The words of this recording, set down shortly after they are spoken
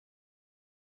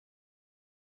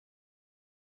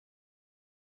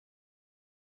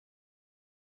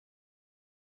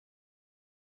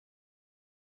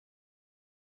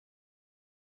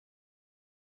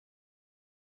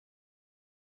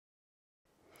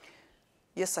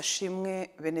Yesu ashimwe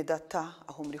bene data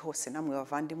aho muri hose namwe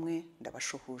bavandimwe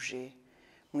ndabashuhuje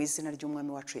mu izina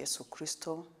ry'umwami wacu Yesu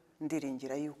Kristo.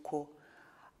 Ndiringira yuko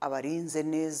abarinze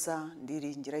neza,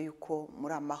 ndiringira yuko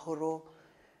muri amahoro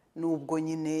nubwo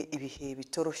nyine ibihe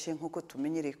bitoroshye nkuko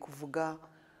tumenyereye kuvuga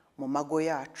mu mago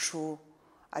yacu,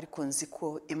 ariko nzi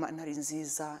ko Imana ari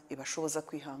nziza, ibashoboza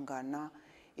kwihangana,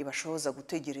 ibashoboza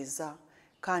gutegereza,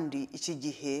 kandi iki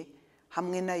gihe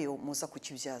hamwe nayo muza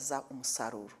kukibyaza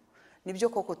umusaruro. Nibyo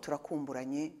koko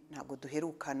turakumburanye, ntabwo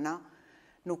duherukana,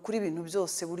 nukuri ibintu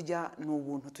byose burya ni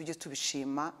ubuntu tujye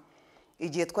tubishima.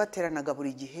 Igihe twateranaga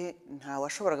buri gihe nta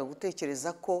washoboraga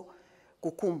gutekereza ko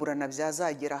gukumburana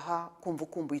byazagera aha, kumva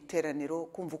ukumbuye iteraniro,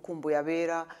 kumva ukumbuye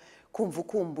abera, kumva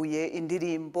ukumbuye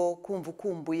indirimbo, kumva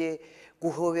ukumbuye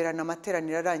guhoberana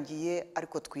amateraniro arangiye,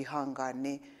 ariko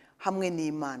twihangane hamwe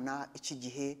n'Imana iki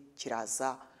gihe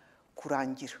kiraza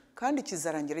kurangira, kandi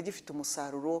kizarangira gifite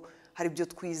umusaruro. Hari ibyo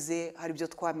twize, hari ibyo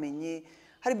twamenye,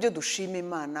 hari ibyo dushima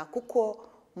Imana, kuko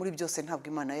muri byose ntabwo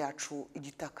Imana yacu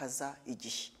igitakaza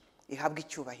igihe, ihabwa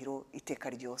icyubahiro iteka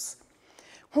ryose.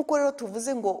 Nkuko rero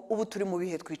tuvuze ngo ubu turi mu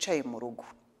bihe twicaye mu rugo,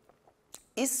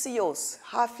 isi yose,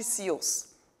 hafi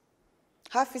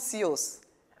isi yose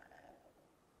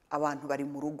abantu bari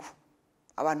mu rugo,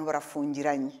 abantu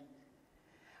barafungiranye,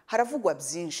 haravugwa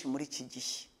byinshi muri iki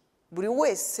gihe. Buri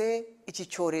wese iki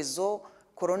cyorezo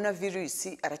coronavirus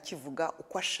arakivuga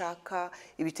uko ashaka,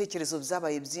 ibitekerezo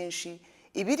byabaye byinshi,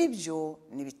 ibiri byo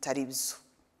n'ibitari byo.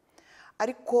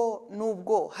 Ariko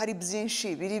nubwo hari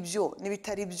byinshi biri byo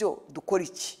n'ibitari byo, dukora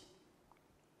iki?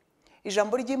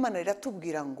 Ijambo ry'Imana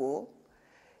riratubwira ngo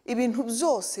ibintu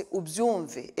byose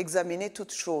ubyumve, examiner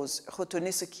toutes choses,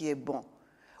 retenez ce qui est bon.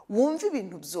 Wumve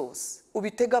ibintu byose,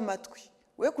 ubitega amatwi,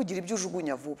 we kugira ibyo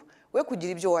ujugunya vuba, we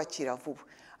kugira ibyo wakira vuba,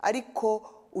 ariko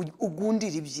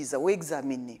ugundire ibyiza, we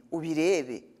examine,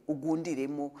 ubirebe,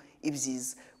 ugundiremo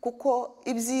ibyiza, kuko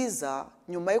ibyiza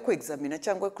nyuma yo kwexamina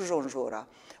cyangwa kujonjora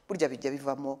burya bijya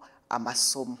bivamo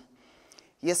amasomo.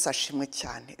 Yesu ashimwe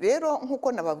cyane. Rero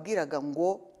nkuko nababwiraga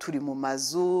ngo turi mu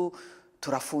mazu,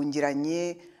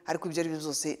 turafungiranye, ariko ibyo ari byo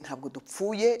byose ntabwo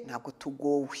dupfuye, ntabwo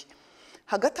tugowe.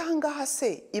 Hagati aha ngaha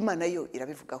se Imana yo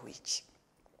irabivugaho iki?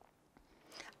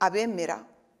 Abemera,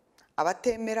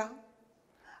 abatemera,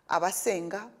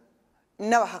 abasenga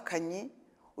n'abahakanyi,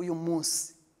 uyu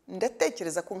munsi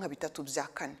ndatekereza ko nka bitatu bya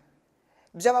kane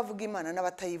by'abavuga Imana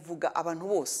n'abatayivuga, abantu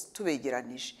bose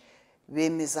tubegeranije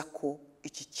bemeza ko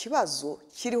iki kibazo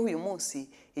kiriho uyu munsi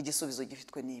igisubizo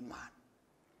gifitwe n'Imana.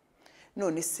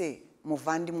 None se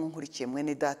muvandimwe nkurikiye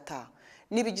mwene data,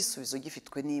 niba igisubizo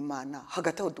gifitwe n'Imana,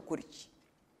 hagati aho dukora iki?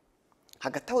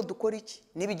 Hagati aho dukora iki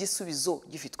niba igisubizo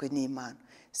gifitwe n'Imana?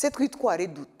 Se twitware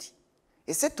duti?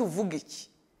 Ese tuvuge iki?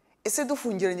 Ese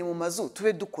dufungiranye mu mazu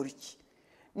tube dukora iki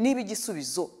niba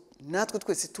igisubizo natwe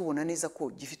twese tubona neza ko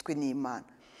gifitwe n'Imana?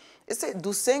 Ese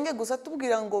dusenge gusa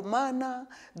tubwira ngo Mana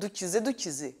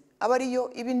dukize, aba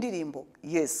ariyo ibindirimbo?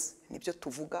 Yes, nibyo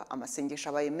tuvuga, amasengesho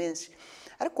abaye menshi,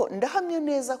 ariko ndahamya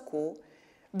neza ko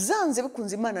byanze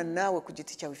bikunze Imana nawe ku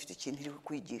giti cyawe ifite ikintu iri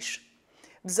kwigisha.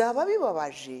 Byaba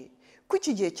bibabaje ko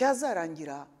iki gihe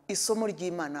cyazarangira isomo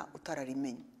ry'Imana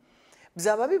utararimenye.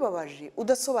 Byaba bibabaje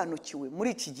udasobanukiwe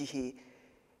muri iki gihe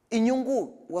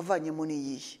inyungu wavanyemo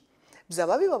n'iyihe.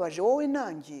 Byaba bibabaje wowe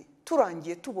nanjye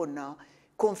turangiye tubona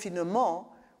confinement,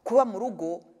 kuba mu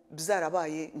rugo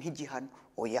byarabaye nk'igihano.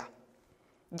 Oya,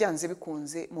 byanze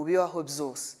bikunze mu bibaho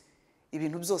byose,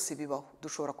 ibintu byose bibaho,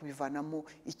 dushobora kubivanamo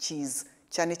icyiza,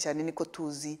 cyane cyane niko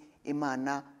tuzi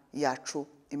Imana yacu.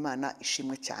 Imana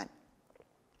ishimwe cyane.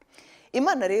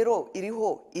 Imana rero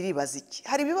iriho iribaza iki?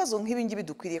 Hari ibibazo nk'ibi ngibi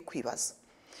dukwiriye kwibaza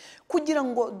kugira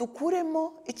ngo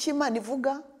dukuremo icyo Imana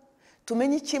ivuga,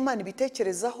 tumenye icyo Imana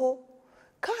ibitekerezaho,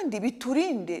 kandi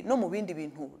biturinde no mu bindi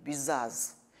bintu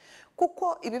bizaza,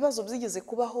 kuko ibibazo byigeze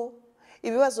kubaho,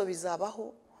 ibibazo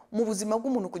bizabaho mu buzima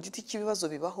bw'umuntu ku giti cy'ibibazo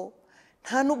bibaho,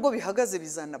 nta nubwo bihagaze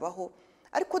bizanabaho,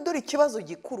 ariko dore ikibazo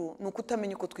gikuru ni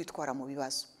ukutamenya uko twitwara mu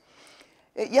bibazo.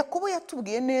 Yakobo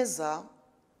yatubwiye neza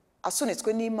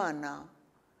asunitswe n'Imana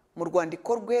mu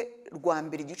rwandiko rwe rwa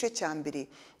mbere igice cya mbere,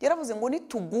 yaravuze ngo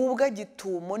nitugubwa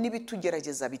gitumo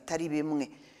n'ibitugerageza bitari bimwe,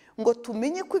 ngo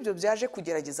tumenye ko ibyo byaje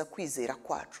kugerageza kwizera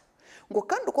kwacu, ngo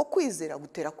kandi uko kwizera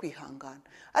gutera kwihangana,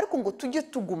 ariko ngo tujye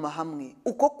tuguma hamwe,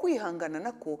 uko kwihangana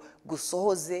nako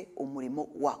gusohoze umurimo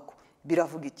wako.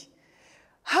 Biravuga iki?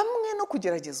 Hamwe no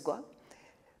kugeragezwa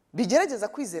bigerageza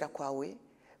kwizera kwawe,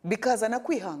 bikazana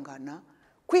kwihangana,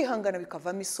 kwihangana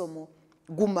bikavamo isomo,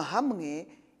 guma hamwe,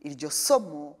 iryo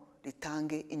somo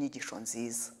ritange inyigisho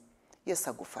nziza. Yesu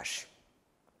agufashe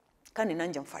kandi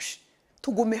nanjye mfashe,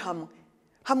 tugume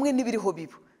hamwe n'ibiriho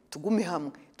biba, tugume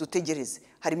hamwe dutegereze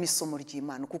harimo isomo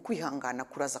ry'Imana kuko kwihangana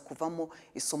kuraza kuvamo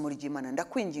isomo ry'Imana.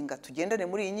 Ndakwinginga tugendane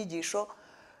muri iyi nyigisho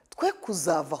twe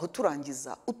kuzavaho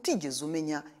turangiza utigeze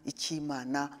umenya icyo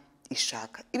Imana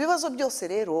ishaka. Ibibazo byose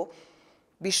rero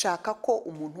bishaka ko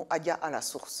umuntu ajya à la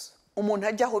source, umuntu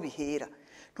ajya aho bihera.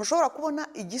 Ntushobora kubona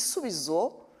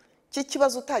igisubizo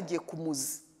cy'ikibazo utagiye ku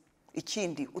muzi,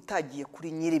 ikindi utagiye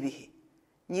kuri nyiribihe,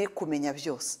 nyiri kumenya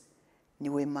byose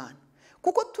niwe Mana.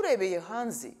 Kuko turebeye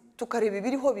hanze tukareba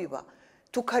ibiriho biba,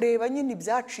 tukareba nyine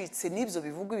ibyacitse n'ibyo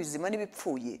bivuga ibizima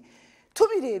n'ibipfuye,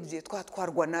 tubirebye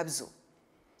twatwarwa nabyo.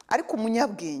 Ariko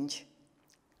umunyabwenge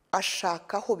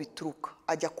ashaka aho bituruka,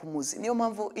 ajya ku muzi. Niyo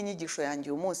mpamvu inyigisho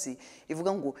yanjye uyu munsi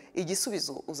ivuga ngo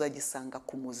igisubizo uzagisanga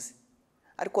ku muzi,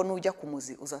 ariko nujya ku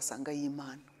muzi uzasanga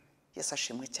y'Imana. Yesu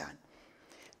ashimwe cyane.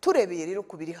 Turebeye rero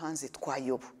ku biri hanze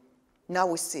twayoba.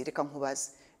 Nawe se reka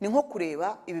nkubaze, ni nko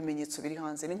kureba ibimenyetso biri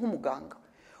hanze, ni nk'umuganga.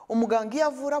 Umuganga iyo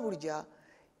avura burya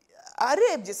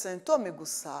arebye symptome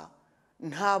gusa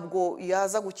ntabwo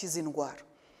yaza gukiza indwara.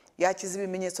 Yakiza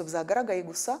ibimenyetso byagaragaye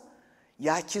gusa,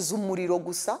 yakiza umuriro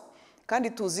gusa, kandi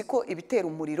tuzi ko ibitera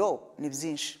umuriro ni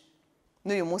byinshi.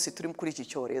 N'uyu munsi turi kuri iki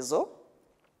cyorezo,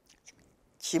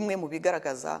 kimwe mu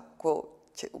bigaragaza ko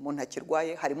umuntu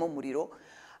akirwaye harimo umuriro.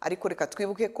 Ariko reka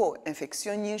twibuke ko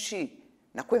infection nyinshi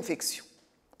nako infection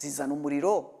zizana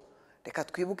umuriro. Reka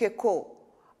twibuke ko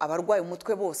abarwaye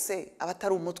umutwe bose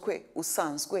abatari umutwe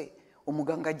usanzwe,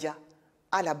 umuganga ajya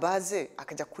à la base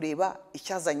akajya kureba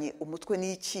icyazanye umutwe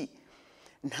n'iki.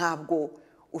 Ntabwo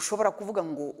ushobora kuvuga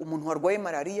ngo umuntu warwaye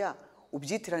malaria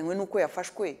ubyitiranywe nuko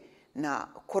yafashwe na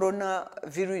corona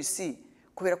virus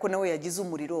kubera ko nawe yagize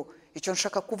umuriro. Icyo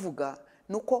nshaka kuvuga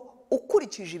nuko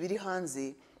ukurikije ibiri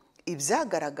hanze,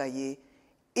 ibyagaragaye,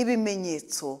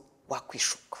 ibimenyetso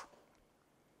wakwishuka.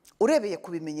 Urebeye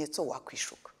ku bimenyetso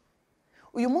wakwishuka.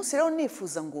 Uyu munsi rero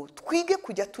nifuza ngo twige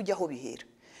kujya tujya aho bihera,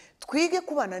 twige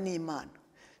kubana n'Imana,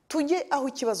 tujye aho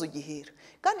ikibazo gihera.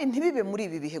 Kandi ntibibe muri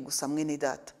ibi bihe gusa mwene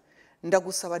data,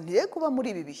 ndagusaba ntiye kuba muri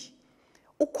ibi bihe.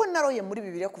 Uko naroye muri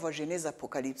Bibiliya kuva Genese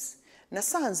Apocalypse,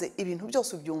 nasanze ibintu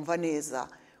byose ubyumva neza,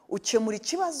 ukemura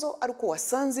ikibazo ariko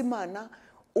wasanze Imana,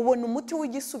 ubona umuti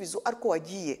w'igisubizo ariko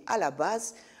wagiye à la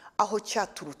base aho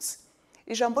cyaturutse.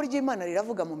 Ijambo ry'Imana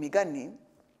riravuga mu migani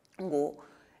ngo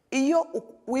iyo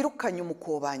wirukanye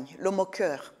umukobanyi, le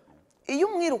moqueur, iyo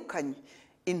umwirukanye,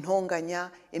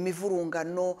 intonganya,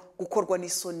 imivurungano, gukorwa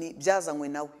n'isoni byazanywe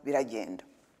nawe biragenda.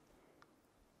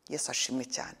 Yesu ashimwe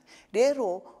cyane.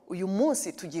 Rero uyu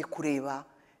munsi tugiye kureba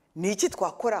ni iki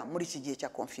twakora muri iki gihe cya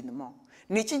confinement.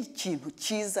 Ni iki kintu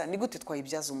cyiza, ni gute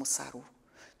twayibyaza umusaruro.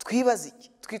 Twibaze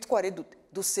iki, twitware dute,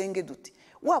 dusenge dute.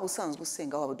 Waba usanzwe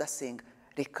usenga, waba udasenga,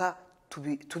 reka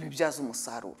tubibyaza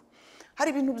umusaruro.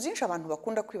 Hari ibintu byinshi abantu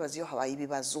bakunda kwibaza iyo habaye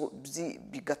ibibazo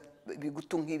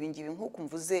bigutu nk'ibi ngibi. Nk'uko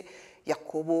mvuze,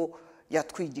 Yakobo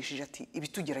yatwigishije ati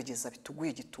ibitugerageza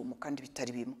bituguye gitumo kandi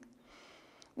bitari bimwe.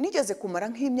 Nigeze kumara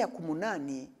nk'imyaka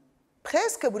 8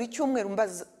 presque buri cyumweru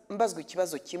mbazwa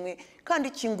ikibazo kimwe kandi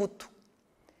cy'ingutu.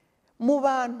 Mu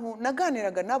bantu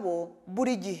naganiraga nabo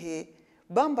buri gihe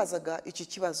bambazaga iki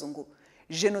kibazo ngo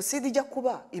jenoside ijya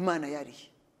kuba Imana yarihe?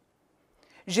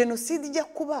 Jenoside ijya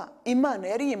kuba Imana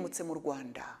yari yimutse mu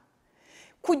Rwanda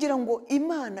kugira ngo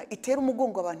Imana itere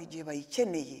umugongo abantu igihe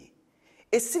bayikeneye.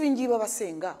 Ese ibingibi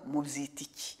babasenga mu byita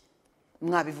iki?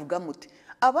 Mwabivuga mute?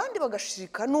 Abandi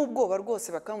bagashirika n'ubwoba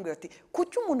rwose bakambwira ati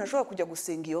kuki umuntu ashobora kujya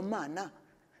gusenga iyo Mana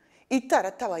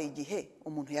itaratabaye igihe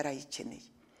umuntu yarayikeneye?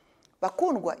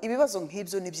 Bakundwa, ibibazo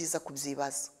nk'ibyo ni byiza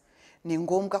kubyibaza, ni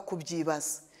ngombwa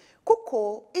kubyibaza,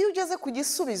 kuko iyo ugeze ku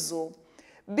gisubizo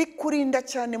bikurinda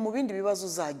cyane mu bindi bibazo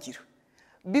uzagira,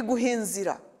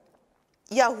 biguhenzira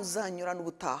yaho uzanyura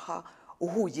n'ubutaha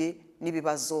uhuye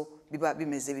n'ibibazo biba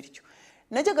bimeze bityo.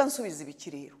 Najyaga nsubiza ibiki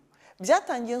rero?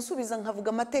 Byatangiye nsubiza nkavuga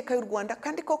amateka y'u Rwanda,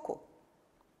 kandi koko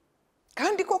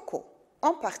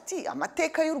en partie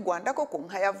amateka y'u Rwanda koko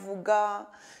nkayavuga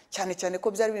cyane cyane ko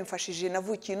byari bimfashije.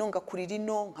 Navukiye ino ngakurira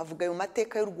ino, nkavuga ayo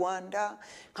mateka y'u Rwanda,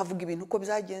 nkavuga ibintu uko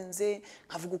byagenze,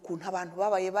 nkavuga ukuntu abantu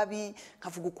babaye babi,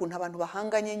 nkavuga ukuntu abantu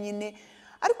bahanganye nyine.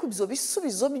 Ariko ibyo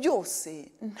bisubizo byose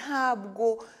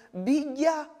ntabwo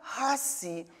bijya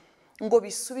hasi ngo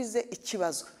bisubize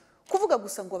ikibazo. Kuvuga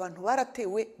gusa ngo abantu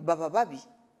baratewe baba babi.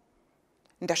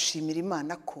 Ndashimira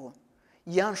Imana ko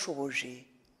yanshoboje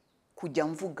kujya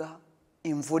mvuga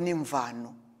imvo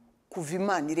n'imvano kuva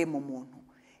Imana irema umuntu,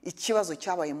 ikibazo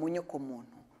cyabaye mu nyoko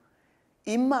muntu.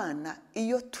 Imana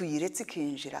iyo tuyiretse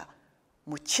ikinjira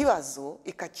mu kibazo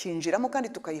ikakinjiramo kandi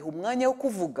tukayiha umwanya wo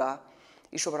kuvuga,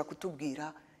 ishobora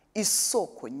kutubwira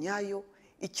isoko nyayo,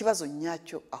 ikibazo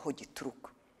nyacyo aho gituruka.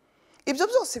 Ibyo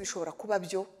byose bishobora kuba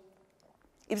byo,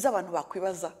 ibyo abantu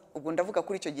bakwibaza, ubwo ndavuga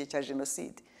kuri icyo gihe cya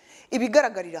jenoside,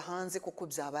 ibigaragarira hanze kuko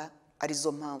byaba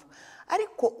arizo mpamvu.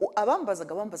 Ariko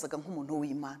bambazaga nk'umuntu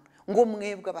w'Imana, ngo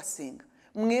mwebwe abasenga,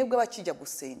 mwebwe abakijya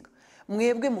gusenga,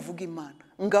 mwebwe muvuga Imana,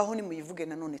 ngaho nimuyivuge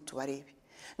nanone tubarebe,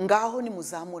 ngaho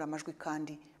nimuzamura amajwi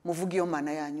kandi muvuge iyo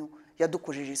Mana yanyu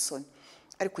yadukojeje isoni.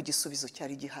 Ariko igisubizo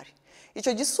cyari gihari.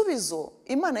 Icyo gisubizo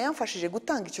Imana yamfashije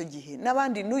gutanga icyo gihe,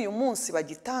 n'abandi n'uyu munsi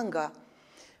bagitanga.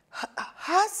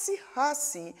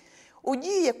 Hasi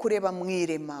ugiye kureba mu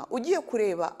irema, ugiye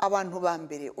kureba abantu ba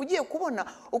mbere, ugiye kubona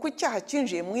uko icyaha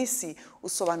cyinjiye mu isi,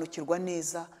 usobanukirwa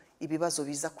neza ibibazo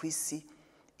biza ku isi,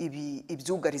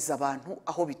 ibyugariza abantu,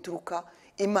 aho bituruka,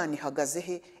 Imana ihagaze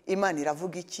he, Imana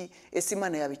iravuga iki, ese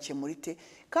Imana yabikemura ite,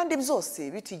 kandi byose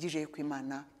bitigije ko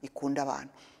Imana ikunda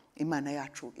abantu. Imana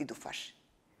yacu idufashe.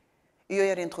 Iyo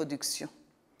yari introduction.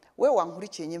 We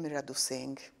wankurikiye, nyemerera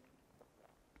dusenge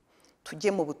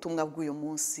tujye mu butumwa bw'uyu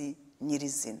munsi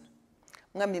nyirizina.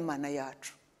 Mwami Imana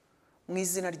yacu, mu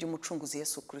izina ry'umucunguzi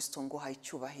Yesu Kristo nguhaye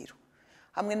icyubahiro,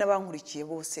 hamwe n'abankurikiye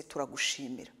bose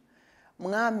turagushimira.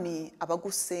 Mwami,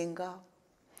 abagusenga,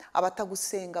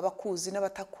 abatagusenga, abakuzi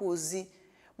n'abatakuzi,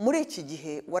 muri iki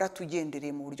gihe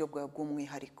waratugendereye mu buryo bwawe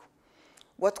bw'umwihariko.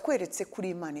 Watweretse kuri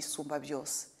Imana isumba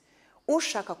byose.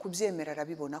 Ushaka kubyemera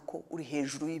arabibona ko uri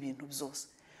hejuru y'ibintu byose.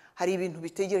 Hari ibintu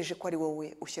bitegereje ko ari wowe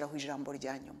ushyiraho ijambo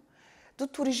rya nyuma.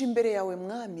 Duturije imbere yawe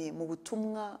Mwami, mu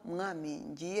butumwa Mwami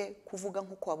ngiye kuvuga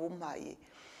nk'uko wabumpaye.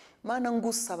 Mana,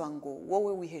 ngusaba ngo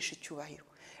wowe wiheshe icyubahiro.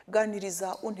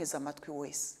 Ganiriza unteze amatwi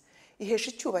wese.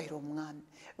 Iheshe icyubahiro Mwami.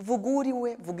 Vuga uri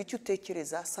we, vuga icyo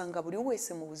utekereza, sanga buri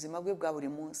wese mu buzima bwe bwa buri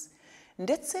munsi.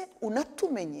 Ndetse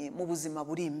unatumenye mu buzima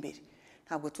buri imbere.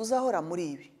 Ntabwo tuzahora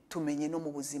muri ibi, tumenye no mu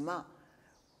buzima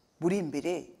buri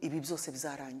imbere ibi byose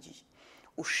bizarangiye.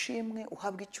 Ushimwe,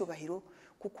 uhabwe icyubahiro,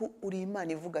 kuko uri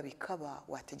Imana ivuga bikaba,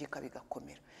 wategeka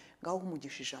bigakomera. Ngaho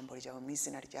umugisha ijambo ryawe mu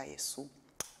izina rya Yesu.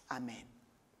 Amen.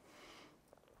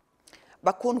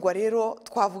 Bakundwa rero,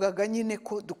 twavugaga nyine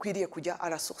ko dukwiriye kujya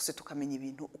arasohose tukamenya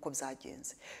ibintu uko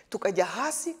byagenze. Tukajya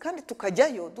hasi kandi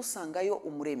tukajyayo dusangayo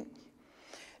umuremyi.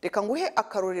 Reka nguhe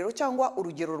akarorero cyangwa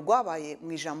urugero rwabaye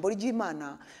mu ijambo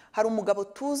ry'Imana. Hari umugabo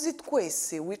tuzi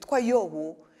twese witwa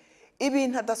Yobu,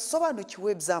 ibintu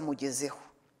adasobanukiwe byamugezeho.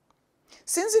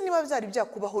 Sinzi niba byari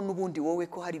byakubaho n'ubundi wowe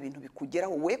ko hari ibintu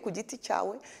bikugeraho wowe ku giti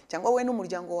cyawe cyangwa wowe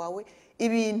n'umuryango wawe,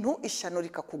 ibintu ishyano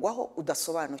rikakugwaho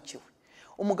udasobanukiwe.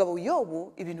 Umugabo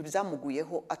Yobu ibintu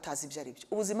byamuguyeho atazi ibyo ari byo.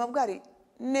 Ubuzima bwari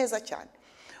neza cyane,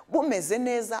 bumeze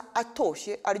neza,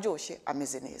 atoshye, aryoshye,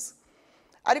 ameze neza.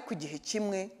 Ariko igihe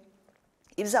kimwe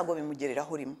ibyago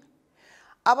bimugereraho rimwe.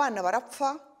 Abana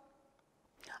barapfa,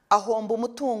 ahomba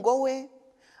umutungo we,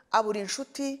 abura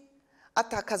inshuti,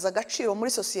 atakaza agaciro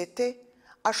muri sosiyete,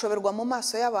 ashoberwa mu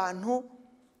maso y'abantu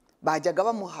bajyaga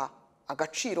bamuha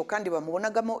agaciro kandi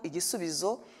bamubonagamo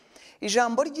igisubizo.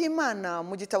 Ijambo ry'Imana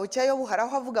mu gitabo cya Yobu haraho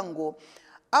havuga ngo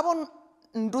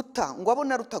abo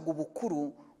narutaga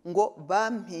ubukuru ngo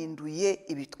bampinduye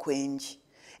ibitwenge.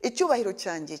 Icyubahiro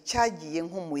cyanjye cyagiye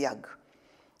nk'umuyaga,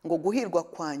 ngo guhirwa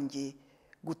kwanjye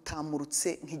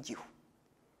gutamurutse nk'igihu.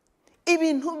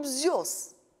 Ibintu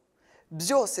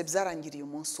byose byarangiriye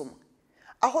umunsi umwe.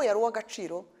 Aho yari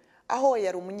uw'agaciro, aho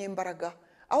yari umunyembaraga,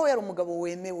 aho yari umugabo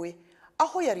wemewe,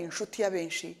 aho yari inshuti ya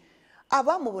benshi,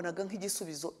 abamubonaga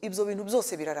nk'igisubizo, ibyo bintu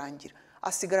byose birarangira.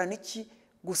 Asigarana iki?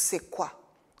 Gusekwa,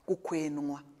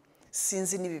 gukwenwa.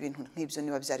 Sinzi niba ibintu nk'ibyo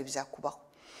niba byari byakubaho.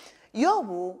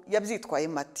 Yobu yabyitwaye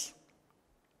mati.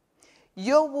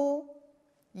 Yobu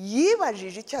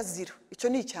yibajije icyo azira. Icyo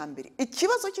ni icya mbere.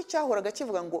 Ikibazo cye cyahoraga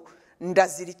kivuga ngo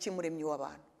ndazira iki muremyi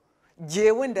w'abantu?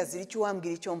 Jyewe ndazira iki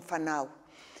wambwira icyo mpfa nawe?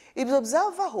 Ibyo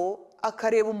byavaho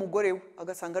akareba umugore we,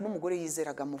 agasanga n'umugore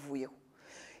yizeraga amuvuyeho.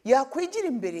 Yakwigira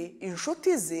imbere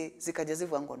inshuti ze zikajya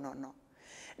zivuga ngo no,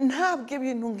 ntabwo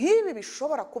ibintu nk'ibi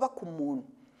bishobora kuba ku muntu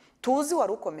tuzi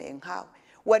wari ukomeye nkawe,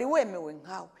 wari wemewe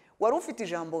nkawe, wari ufite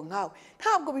ijambo nkawe.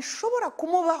 Ntabwo bishobora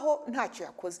kumubaho ntacyo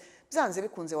yakoze. Byanze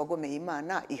bikunze wagomeye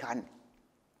Imana ihane.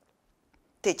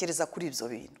 Tekereza kuri ibyo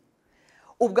bintu.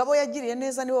 Ubwo abo yagiriye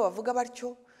neza nibo bavuga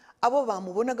batyo, abo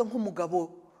bamubonaga nk'umugabo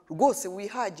rwose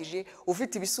wihagije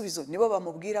ufite ibisubizo nibo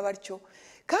bamubwira batyo.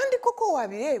 Kandi koko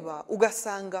wabireba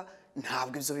ugasanga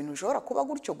ntabwo ibyo bintu bishobora kuba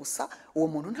gutyo gusa, uwo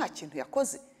muntu nta kintu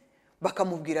yakoze.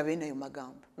 Bakamubwira bene ayo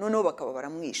magambo, noneho bakaba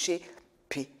baramwishe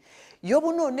pe.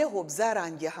 Yobu noneho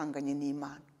byarangiye ahanganye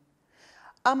n'Imana.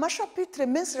 Amashapitire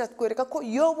menshi aratwereka ko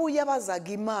Yobu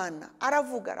yabazaga Imana,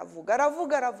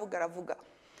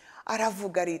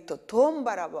 aravuga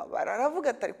aritotomba, arababara, aravuga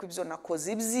atari ku ibyo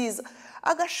nakoze ibyiza,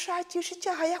 agashakisha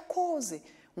icyaha yakoze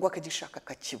ngo akagishaka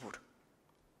akakibura.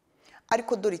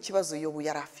 Ariko dore ikibazo Yobu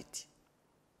yari afite.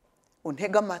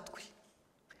 Untega amatwi,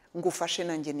 ngufashe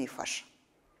nanjye nifasha.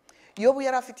 Yobu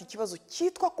yari afite ikibazo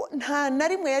cyitwa ko nta na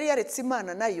rimwe yari yaretse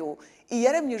Imana nayo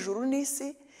iyaremye ijuru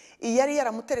n'isi, iyari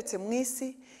yaramuteretse mu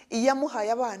isi,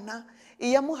 iyamuhaye abana,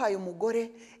 iyamuhaye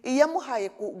umugore, iyamuhaye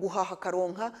guhaha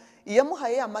karonka,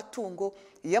 iyamuhaye amatungo,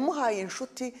 iyamuhaye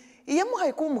inshuti,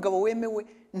 iyamuhaye kuba umugabo wemewe,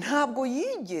 ntabwo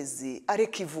yigeze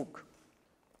areka ivuga.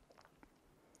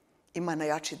 Imana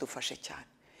yacu idufashe cyane.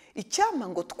 Icyampa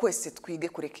ngo twese twige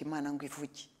kureka Imana ngo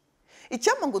ivuge.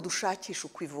 Icyampa ngo dushakishe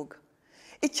uko ivuga.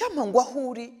 Icyampa ngo aho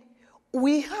uri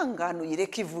wihangane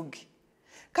uyireke ivuge.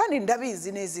 Kandi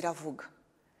ndabizi neza iravuga.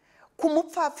 Ku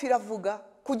mupfapfa iravuga,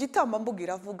 ku gitambambuga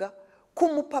iravuga, ku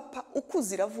mupapa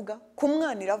ukuze iravuga, ku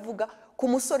mwana iravuga, ku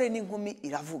musore n'inkumi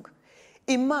iravuga.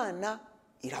 Imana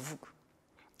iravuga.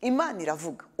 Imana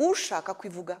iravuga. Ushaka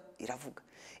kwivuga iravuga.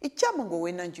 Icyampa ngo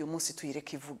we nanjye uyu munsi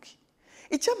tuyireke ivuge.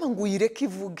 Icyampa ngo uyireke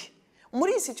ivuge.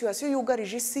 Muri iyi situation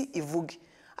yugarije isi ivuge.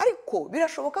 Ariko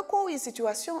birashoboka ko iyi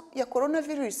situation ya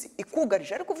coronavirus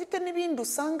ikugarije, ariko ufite n'ibindi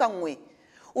usanganywe,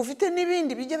 ufite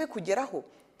n'ibindi bijya bikugeraho.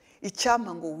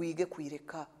 Icyampa ngo wige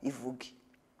kuyireka ivuge.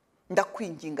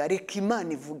 Ndakwinginga, reka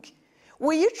Imana ivuge.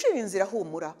 Wiyicira inzira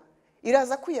humura,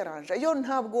 iraza kwiyaranja. Yo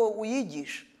ntabwo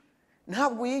uyigisha.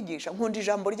 Ntabwo uyigisha. Nkunda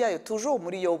ijambo ryayo toujours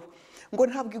muri Yobu ngo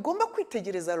ntabwo igomba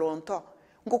kwitegereza longtemps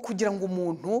ngo kugira ngo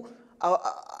umuntu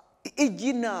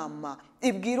inama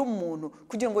ibwira umuntu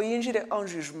kugira ngo yinjire en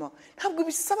jugement. Ntabwo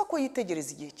bisaba ko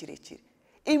yitegereza igihe kirekire.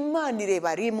 Imana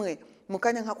ireba rimwe mu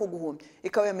kanya nk'ako guhumbya,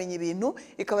 ikaba yamenye ibintu,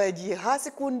 ikaba yagiye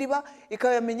hasi ku ndiba,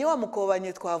 ikaba yamenye wa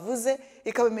mukobanye twavuze,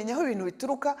 ikabimenya aho ibintu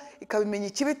bituruka, ikabimenya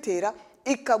ikibitera,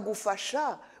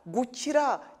 ikagufasha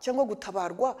gukira cyangwa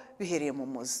gutabarwa bihereye mu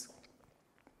muzi.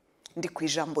 Ndi ku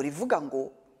ijambo rivuga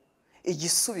ngo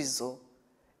igisubizo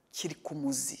kiri ku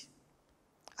muzi,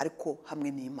 ariko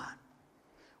hamwe n'Imana.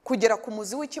 Kugera ku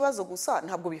muzi w'ikibazo gusa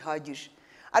ntabwo bihagije,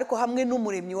 ariko hamwe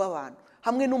n'umuremyi w'abantu,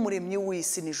 hamwe n'umuremyi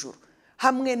w'isi n'ijuru,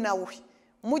 hamwe nawe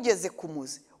mugeze ku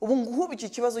muzi. Ubu ngubu iki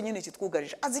kibazo nyine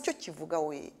kitwugarije, azi icyo kivuga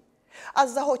we,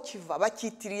 azi aho kiva.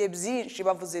 Bakitiriye byinshi,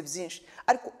 bavuze byinshi,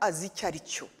 ariko azi icyo ari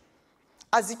cyo,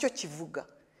 azi icyo kivuga.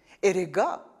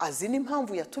 Erega azi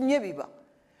n'impamvu yatumye biba.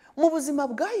 Mu buzima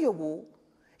bwa Yobu,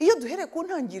 iyo duhere ku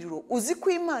ntangiriro, uzi ko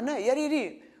Imana yari iri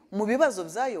mu bibazo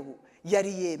bya Yobu, yari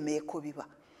yemeye ko biba.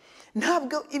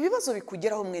 Ntabwo ibibazo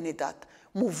bikugeraho mwene data,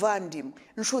 muvandimwe,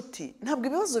 nshuti, ntabwo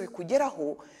ibibazo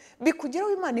bikugeraho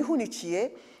Imana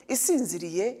ihunikiye,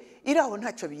 isinziriye, iraho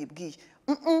ntacyo biyibwiye.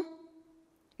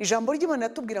 Ijambo ry'Imana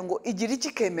yatubwira ngo igira iki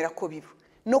kemera ko biba.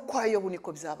 No kwa Yobu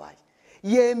niko byabaye.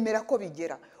 Yemera ko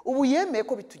bigera. Ubu yemeye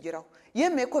ko bitugeraho.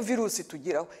 Yemeye ko virusi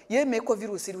tugeraho. Yemeye ko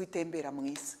virusi iriho itembera mu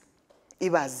isi.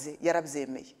 Ibaze,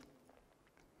 yarabyemeye.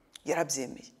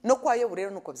 Yarabyemeye. No kwa Yobu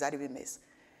rero nuko byari bimeze.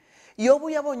 Yobu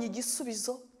yabonye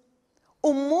igisubizo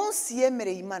umunsi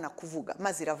yemereye Imana kuvuga,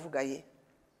 maze iravuga ye.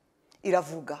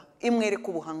 Iravuga, imwereka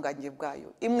ubuhangange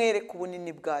bwayo, imwereka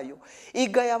ubunini bwayo,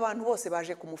 igaya abantu bose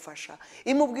baje kumufasha,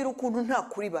 imubwira ukuntu nta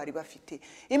kuri bari bafite,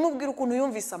 imubwira ukuntu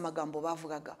yumvise amagambo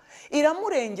bavugaga,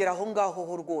 iramurengera aho ngaho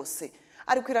ho rwose.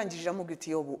 Ariko irangije iramubwira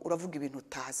iti Yobu, uravuga ibintu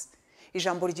utazi.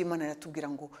 Ijambo ry'Imana riratubwira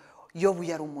ngo Yobu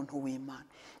yari umuntu w'Imana.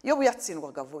 Yobu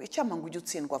yatsindwaga vuba. Icyampa ngo ujye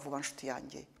utsindwa vuba nshuti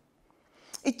yanjye.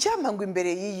 Icyampa ngo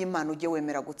imbere y'iyi Mana ujye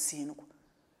wemera gutsindwa.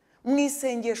 Mu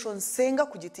isengesho nsenga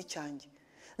ku giti cyanjye,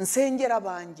 nsengera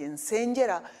abanjye,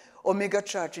 nsengera Omega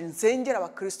Church, nsengera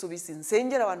abakristo bisi,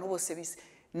 nsengera abantu bose bisi,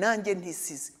 nanjye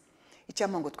ntisize.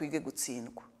 Icyampa ngo twige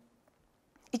gutsindwa.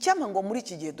 Icyampa ngo muri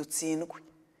iki gihe dutsindwe.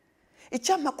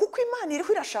 Icyampa kuko Imana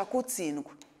iriho irashaka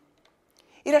utsindwa.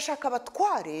 Irashaka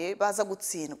abatware baza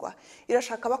gutsindwa,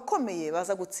 irashaka abakomeye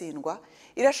baza gutsindwa,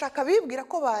 irashaka bibwira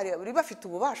ko bari bafite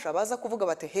ububasha baza kuvuga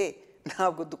bate he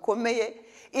ntabwo dukomeye.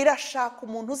 Irashaka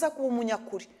umuntu uza kuba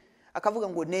umunyakuri akavuga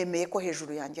ngo nemeye ko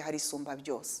hejuru yanjye hari isumba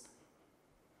byose.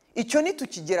 Icyo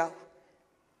nitukigeraho,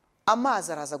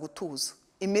 amazi araza gutuza,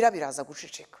 imiraba iraza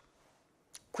guceceka.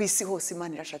 Ku isi hose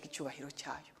Imana irashaka icyubahiro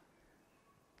cyayo.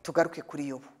 Tugaruke kuri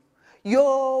Yobu.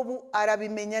 Yobu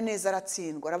arabimenya neza,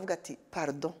 aratsindwa, aravuga ati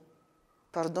pardon,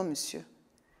 pardon monsieur,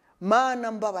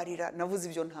 Mana mbabarira, navuze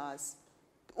ibyo ntazi.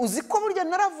 Uzi ko burya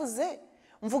naravuze,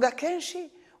 mvuga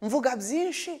kenshi, mvuga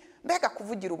byinshi, mbega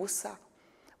kuvugira ubusa.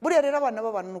 Buriya rero abana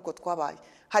b'abantu nuko twabaye.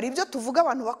 Hari ibyo tuvuga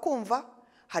abantu bakumva,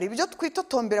 hari ibyo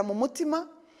twitotombera mu mutima,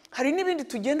 hari n'ibindi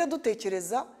tugenda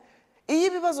dutekereza. Iyo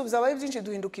ibibazo byabaye byinshi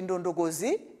duhinduka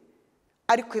indondogozi,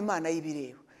 ariko Imana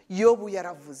y'ibireba. Yobu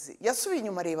yaravuze, yasubiye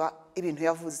inyuma areba ibintu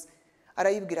yavuze,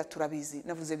 arayibwira turabizi,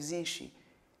 navuze byinshi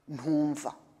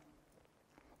ntumva,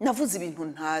 navuze ibintu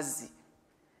ntazi,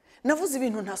 navuze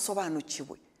ibintu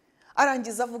ntasobanukiwe.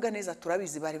 Arangiza avuga neza,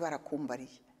 turabizi bari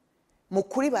barakumbariye, mu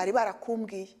kuri bari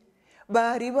barakumbwiye,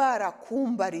 bari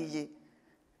barakumbariye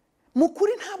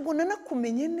mukuri ntabwo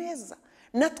nanakumenye neza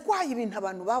natwaye ibintu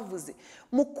abantu bavuze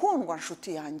mukundwa nshuti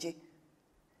yanjye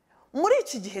muri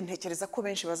iki gihe ntekereza ko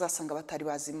benshi bazasanga batari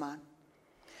bazi Imana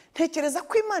ntekereza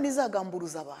ko Imana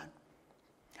izagamburuza abantu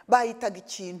bayitaga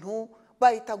ikintu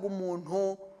bayitaga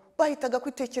umuntu bahitaga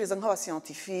kwitekereza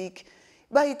nk'abascientifique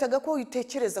bahitaga ko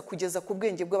witekereza kugeza ku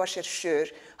bwenge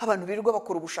bw'abashersheri abantu birirwa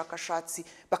bakora ubushakashatsi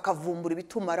bakavumbura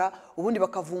ibitumara ubundi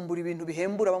bakavumbura ibintu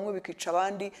bihembura bamwe bikica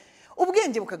abandi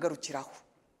ubwenge bukagarukiraho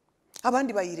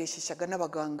abandi bayireshyeshyaga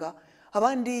n'abaganga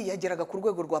abandi yageraga ku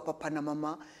rwego rwa papa na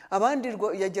mama abandi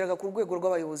yageraga ku rwego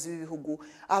rw'abayobozi b'ibihugu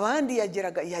abandi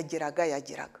yageraga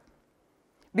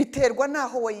biterwa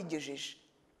naho wayigejeje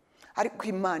ariko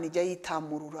Imana ijya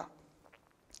yitamurura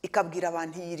ikabwira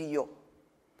abantu iyiriyo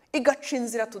igaca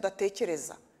inzira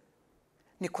tudatekereza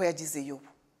niko yagize Yobu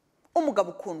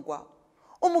umugabo ukundwa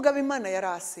umugabo Imana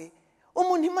yarase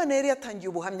umuntu Imana yari yatangiye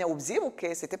ubuhamya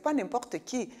ubyibuke c'était pas n'importe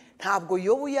qui ntabwo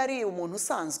Yobu yari umuntu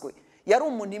usanzwe yari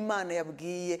umuntu Imana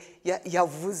yabwiye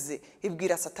yavuze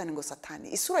ibwira Satani ngo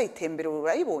Satani isura yitembere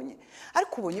urayibonye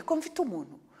ariko ubonye ko mfite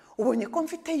umuntu ubonye ko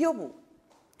mfite Yobu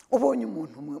ubonye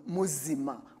umuntu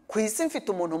muzima ku isi mfite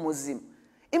umuntu muzima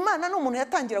Imana n'umuntu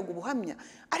yatangiraga ubuhamya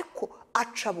ariko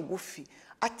aca bugufi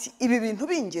ati ibi bintu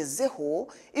bingezeho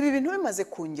ibi bintu bimaze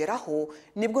kongeraho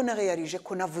nibwo nareyarije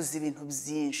ko navuze ibintu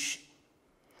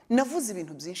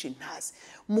byinshi ntazi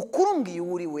mukuru mbwiye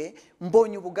uriwe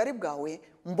mbonye ubugari bwawe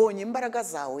mbonye imbaraga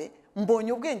zawe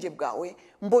mbonye ubwenge bwawe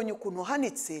mbonye ukuntu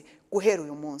hanitse guhera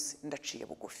uyu munsi ndaciye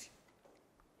bugufi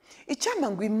icyampa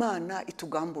ngo Imana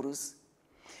itugamburuze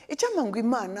icyampa ngo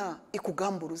Imana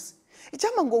ikugamburuze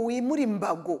icyampa ngo wimure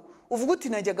imbago uvuga uti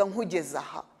najyaga nkugeza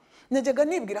aha najyaga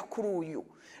nibwira kuri uyu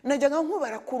najyaga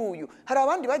nkubara kuri uyu hari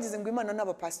abandi bagize ngo Imana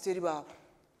n'abapasiteri babo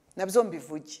nabyo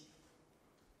mbivuge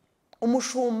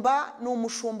umushumba ni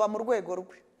umushumba mu rwego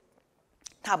rwe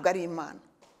ntabwo ari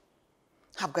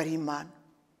Imana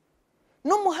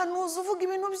n'umuhanuzi uvuga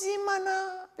ibintu by'Imana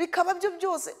bikaba byo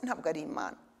byose ntabwo ari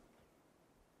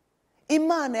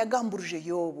Imana yagamburuje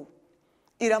Yobu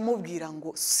iramubwira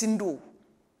ngo sinduhu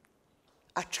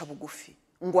aca bugufi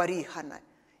ngo arihana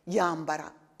yambara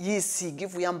yisiga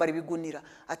ivu yambara ibigunira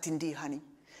ati ndihannye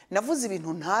navuze ibintu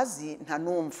ntazi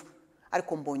ntanumva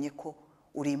ariko mbonye ko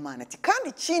uri Imana ati kandi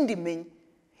ikindi menye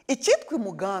icyitwa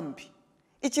umugambi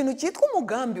ikintu cyitwa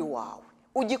umugambi wawe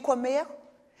ugikomeyeho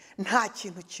nta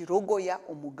kintu kirogoya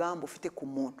umugambi ufite ku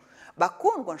muntu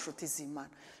bakundwa nshuti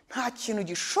z'Imana nta kintu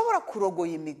gishobora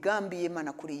kurogoya imigambi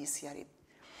y'Imana kuri iyi si yaremye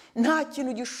nta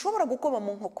kintu gishobora gukoma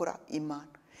mu nkokora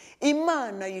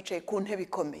Imana yicaye ku ntebe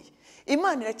ikomeye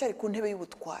Imana iracyari ku ntebe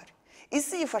y'ubutware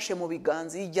isi yifashe mu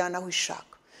biganza yijyana aho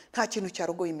ishaka nta kintu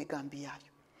cyarogoye imigambi yayo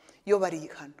yo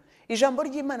barihana ijambo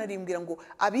ry'Imana rimbwira ngo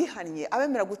abihannye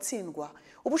abemera gutsindwa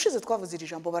ubushize twavuze iri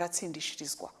jambo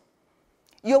baratsindishirizwa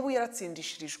Yobu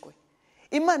yaratsindishirijwe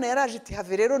Imana yaraje iti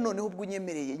have rero noneho ubwo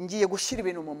unyemereye ngiye gushyira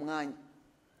ibintu mu mwanya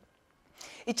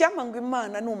icyampa ngo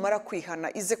Imana numara kwihana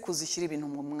ize kuzishyira ibintu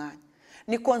mu mwanya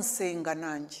niko nsenga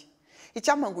nanjye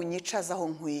icyampa ngo unyicaze aho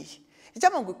nkwiye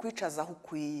icyampa ngo ikwicaze aho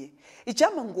ukwiye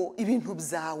icyampa ngo ibintu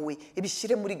byawe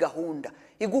ibishyire muri gahunda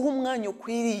iguha umwanya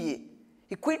ukwiriye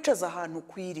ikwicaza ahantu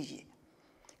ukwiriye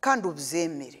kandi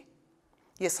ubyemere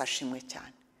Yesu ashimwe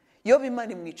cyane Yobu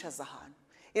Imana imwicaza ahantu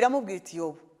iramubwira iti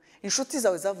Yobu inshuti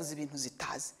zawe zavuze ibintu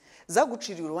zitazi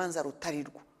zaguciriye urubanza rutari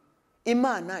rwo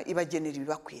Imana ibagenera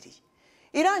ibibakwiriye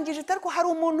irangije itariko hari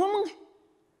umuntu umwe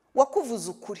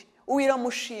wakuvuza ukuri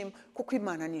uwiramushima kuko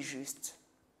Imana ni juste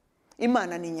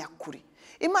Imana ni nyakuri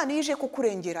Imana yije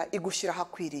kukurengera igushyira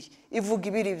hakwiriye ivuga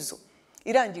ibiri byo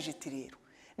irangije iti rero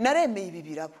naremeye ibi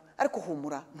birabo ariko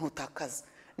humura ntutakaza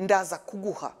ndaza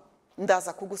kuguha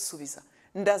ndaza kugusubiza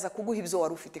ndaza kuguha ibyo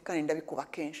wari ufite kandi ndabikuba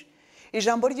kenshi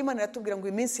ijambo ry'Imana ratubwira ngo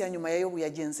iminsi ya nyuma ya Yobu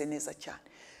yagenze neza cyane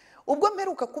ubwo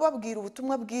mperuka kubabwira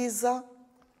ubutumwa bwiza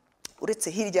uretse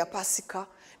hirya ya Pasika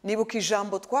nibuka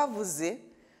ijambo twavuze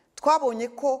twabonye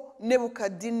ko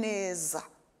Nebukadineza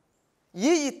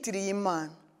yiyitiriye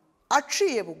Imana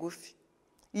aciye bugufi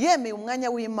yemeye umwanya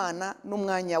w'Imana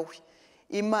n'umwanya we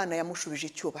Imana yamushubije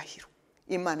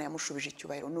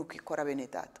icyubahiro nuko ikora bene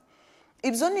data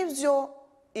ibyo nibyo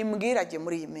imbwirage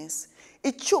muri iyi minsi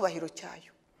icyubahiro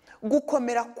cyayo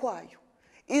gukomera kwayo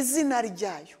izina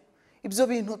ryayo ibyo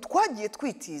bintu twagiye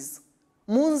twitiza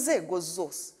mu nzego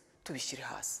zose tubishyire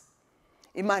hasi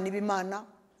Imana ibimana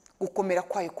gukomera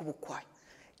kwayo kubukwayo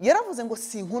yaravuze ngo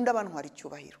sinkunda abantu hari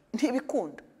icyubahiro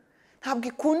ntibikunda ntabwo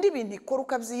ikunda ibintu ikora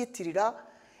ukabyiyitirira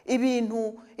ibintu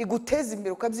iguteza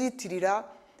imbere ukabyiyitirira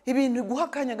ibintu iguha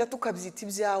akanya gato ukabyita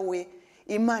ibyawe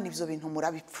Imana ibyo bintu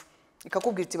murabipfa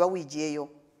ikakubwira iti ba wigiyeyo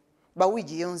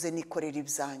bawigiye nze nikorera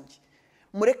ibyanjye.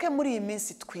 Mureke muri iyi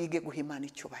minsi twige guha Imana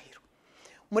icyubahiro.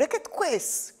 Mureke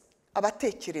twese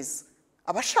abatekereza,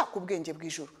 abashaka ubwenge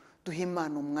bw'ijuru, duha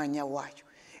Imana umwanya wayo.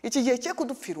 Iki gihe cye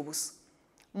kudupfira ubusa.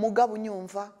 Mugabo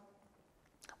unyumva,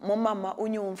 mama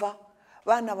unyumva,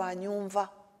 bana banyumva,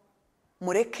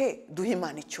 mureke duha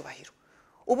Imana icyubahiro.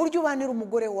 Uburyo ubanira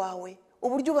umugore wawe,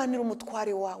 uburyo ubanira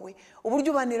umutware wawe,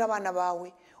 uburyo ubanira abana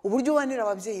bawe, uburyo ubanira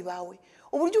ababyeyi bawe,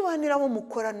 uburyo ubanira abo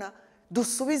mukorana,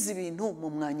 dusubize ibintu mu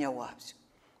mwanya wabyo.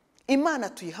 Imana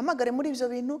tuyihamagare muri ibyo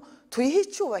bintu, tuyihe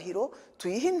icyubahiro,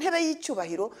 tuyihe intebe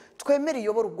y'icyubahiro, twemere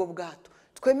iyobora ubwo bwato,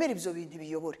 twemere ibyo bintu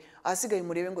biyobore. Ahasigaye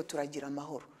murebe ngo turagira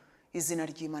amahoro, izina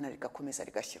ry'Imana rigakomeza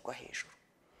rigashyirwa hejuru.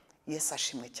 Yesu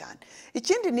ashimwe cyane.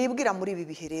 Ikindi nibwira muri ibi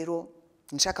bihe rero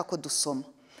nshaka ko dusoma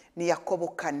ni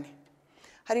Yakobo 4.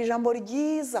 Hari ijambo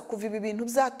ryiza kuva ibi bintu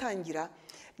byatangira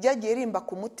ryagiye rimba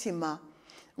ku mutima,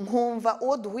 nkumva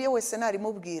uwo duhuye wese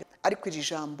narimubwira, ariko iri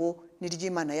jambo ni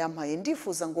ry'Imana yampaye.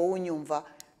 Ndifuza ngo wowe unyumva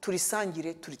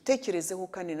turisangire, turitekerezeho,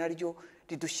 kandi naryo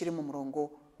ridushyire mu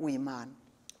murongo w'Imana.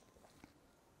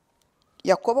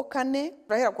 Yakobo 4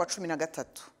 urahera kwa 13.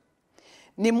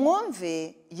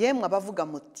 Nimwumve yemwe abavuga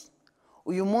muti,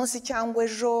 uyu munsi cyangwa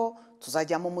ejo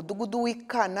tuzajya mu mudugudu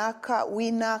w'ikanaka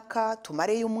w'inaka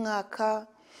tumareyo umwaka,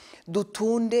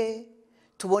 dutunde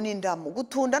tubone indamu.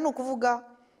 Gutunda ni ukuvuga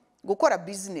gukora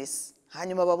business,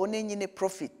 hanyuma babone nyine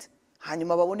profit,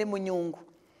 hanyuma babone mu nyungu.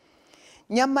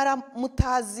 Nyamara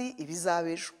mutazi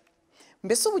ibizabejo.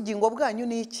 Mbese ubugingo bwanyu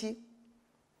ni iki?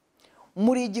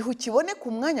 Muri igihe kibone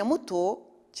ku mwanya muto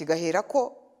kigahera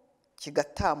ko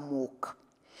kigatamuka.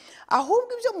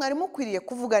 Ahubwo ibyo mwari mukwiriye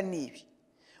kuvuga nibi,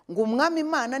 ngo umwami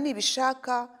Imana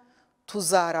nibishaka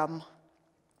tuzarama,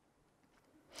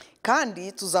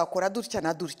 kandi tuzakora dutya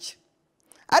na dutya.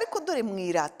 Ariko dore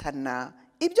mwiratana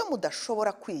ibyo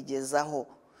mudashobora kwigezaho,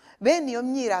 bene iyo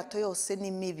myirato yose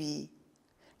ni mibi.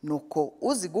 Nuko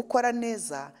uzi gukora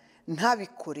neza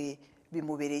ntabikore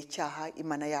bimubereye icyaha.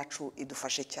 Imana yacu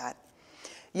idufashe cyane.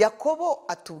 Yakobo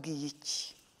atubwiye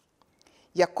iki?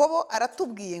 Yakobo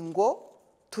aratubwiye ngo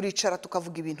turicara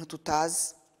tukavuga ibintu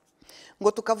tutazi,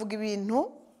 ngo tukavuga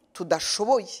ibintu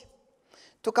tudashoboye,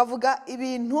 tukavuga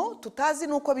ibintu tutazi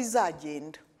nuko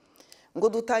bizagenda, ngo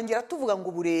dutangira tuvuga ngo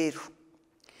ubu rero,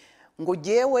 ngo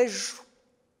jyewe ejo,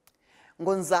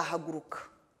 ngo nzahaguruka,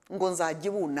 ngo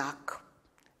nzajya bunaka,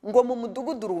 ngo mu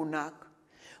mudugudu runaka,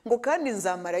 ngo kandi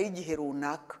nzamarayo igihe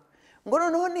runaka, ngo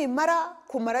noneho nimara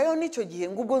kumarayo n'icyo gihe,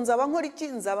 ngo ubwo nzaba nkora iki?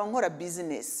 Nzaba nkora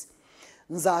business,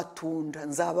 nzatunda,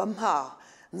 nzaba mpaha,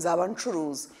 nzaba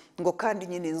ncuruza, ngo kandi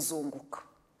nyine nzunguka.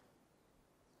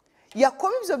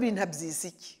 Yakobo ibyo bintu abyiza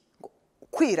iki?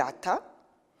 Kwirata,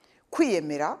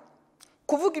 kwiyemera,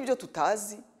 kuvuga ibyo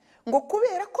tutazi, ngo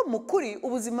kubera ko mukuri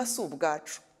ubuzima si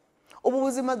ubwacu. Ubu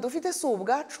buzima dufite si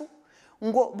ubwacu,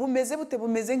 ngo bumeze bute?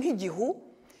 Bumeze nk'igihu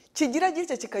kigira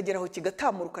gitya kikageraho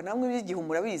kigatamuruka. Namwe by'igihu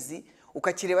murabizi,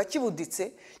 ukakireba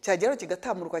kibuditse, cyageraho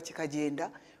kigatamuruka kikagenda.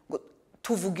 Ngo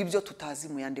tuvuga ibyo tutazi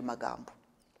mu yandi magambo.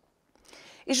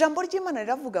 Ijambo ry'Imana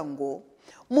riravuga ngo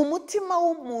mu mutima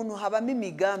w'umuntu habamo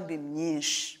imigambi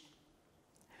myinshi,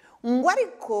 ngo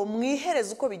ariko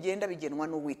mwihereze uko bigenda bigenwa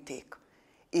n'Uwiteka.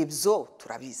 Ibyo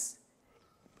turabizi.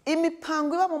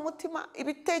 Imipango iba mu mutima,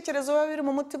 ibitekerezo biba biri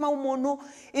mu mutima w'umuntu,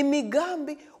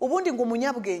 imigambi. Ubundi ngo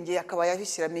umunyabwenge yakaba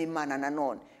yabishyiramo Imana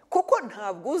nanone, kuko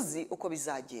ntabwo uzi uko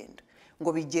bizagenda,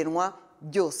 ngo bigenwa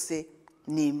byose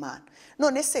n'Imana.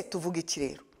 None se tuvuga iki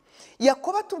rero?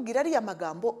 Yakobo atubwira ariya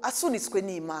magambo asunitswe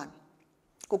n'Imana,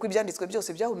 kuko ibyanditswe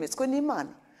byose byahumetswe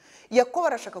n'Imana. Yakobo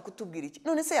arashaka kutubwira iki?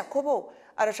 None se Yakobo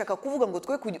arashaka kuvuga ngo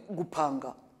twe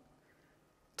gupanga?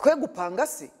 Twe gupanga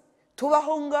se?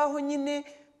 Tubaho ngaho nyine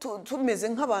tumeze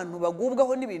nk'abantu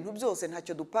bagubwaho n'ibintu byose,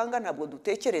 ntacyo dupanga, ntabwo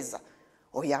dutekereza?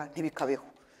 Oya, ntibikabeho.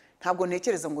 Ntabwo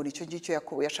ntekereza ngo nicyo ngicyo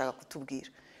Yakobo yashaka kutubwira.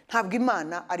 Ntabwo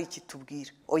Imana ari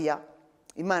ikitubwira. Oya,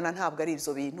 Imana ntabwo ari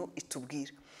ibyo bintu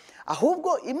itubwira.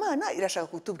 Ahubwo Imana irashaka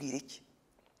kutubwira iki?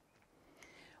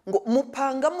 Ngo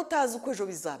mupanga mutazi uko ejo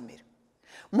bizamera,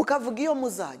 mukavuga iyo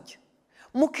muzajya,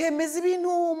 mukemeza ibintu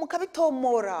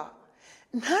mukabitomora.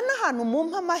 Nta n'ahantu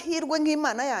mumpa amahirwe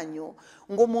nk'Imana yanyu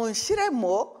ngo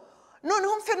munshiremo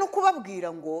noneho mfe no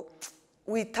kubabwira ngo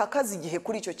witakaza igihe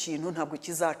kuri icyo kintu, ntabwo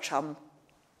kizacamo.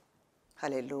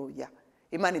 Haleluya.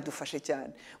 Imana idufashe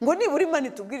cyane. Ngo nibura Imana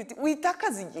itubwira iti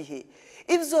witakaza igihe,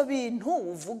 ibyo bintu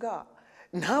uvuga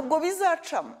ntabwo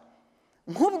bizacamo.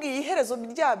 Nkubwiye iherezo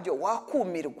ryabyo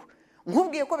wakumirwa,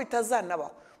 nkubwiye ko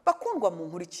bitazanabaho. Bakundwa mu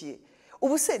nkurikiye,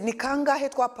 ubu se ni kangahe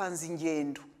twapanze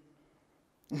ingendo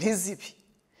ntizibi?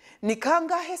 Ni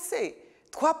kangahe se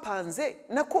twapanze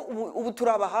nako ubu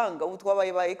turabahanga, ubu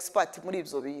twabaye ba expert muri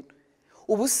ibyo bintu?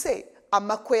 Ubu se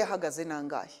amakwe yahagaze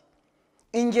nangahe,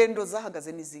 ingendo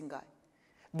zahagaze n'izingahe,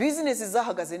 bizinesi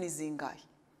zahagaze n'izingahe,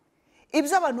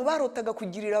 ibyo abantu barotaga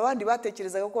kugirira abandi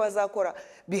batekerezaga ko bazakora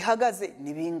bihagaze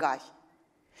ni bingahe,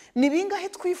 ni bingahe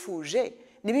twifuje,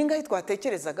 ni bingahe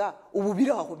twatekerezaga ubu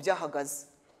biri aho byahagaze.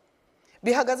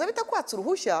 Bihagaze bitakwatsa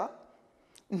uruhushya,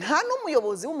 nta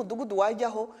n'umuyobozi w'umudugudu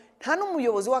wajyaho, nta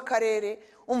n'umuyobozi w'akarere,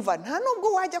 umva nta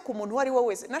nubwo wajya ku muntu uwo ari we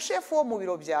wese, na shefu wo mu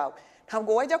biro byawe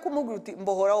ntabwo wajya kumubwira uti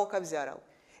mbohoraho kabyarawe,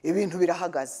 ibintu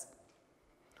birahagaze.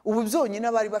 Ubu byonyine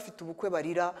abari bafite ubukwe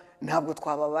barira ntabwo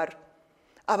twababara,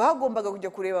 abagombaga kujya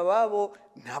kureba ababo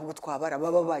ntabwo twabara,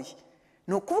 bababaye.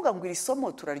 Ni ukuvuga ngo iri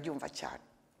somo turaryumva cyane,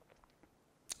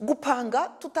 gupanga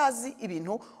tutazi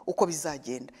ibintu uko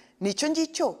bizagenda. Nicyo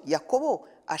ngicyo Yakobo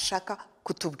ashaka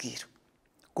kutubwira,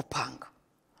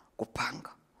 gupanga.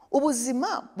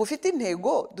 Ubuzima bufite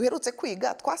intego duherutse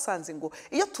kwiga, twasanze ngo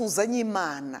iyo tuzanye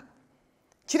Imana,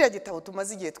 kiriya gitabo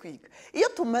tumaze igihe twiga,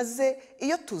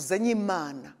 iyo tuzanye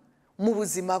Imana mu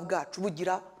buzima bwacu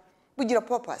bugira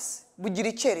purpose, bugira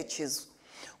icyerekezo.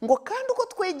 Ngo kandi uko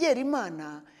twegera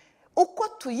Imana, uko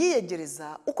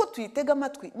tuyiyegereza, uko tuyitega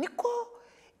amatwi, niko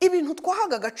ibintu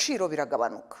twahaga agaciro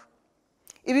biragabanuka.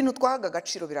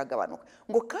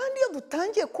 Ngo kandi iyo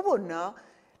dutangiye kubona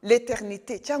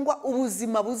l'éternité cyangwa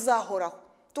ubuzima buzahoraho,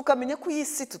 tukamenya ko iyi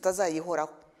si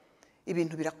tutazayihoraho,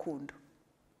 ibintu birakunda,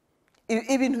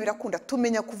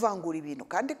 tumenya kuvangura ibintu.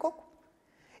 Kandi koko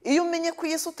iyo umenye ko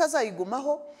Yesu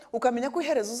utazayigumaho, ukamenya ko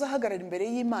iherezo uzahagarara imbere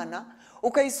y'Imana,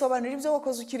 ukayisobanurira ibyo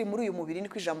wakoze ukiri muri uyu mubiri,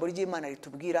 niko ijambo ry'Imana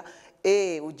ritubwira,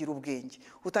 ugira ubwenge,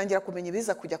 utangira kumenya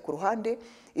ibiza kujya ku ruhande,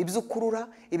 ibyo ukurura,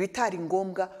 ibitari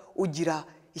ngombwa, ugira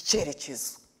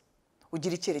icyerekezo.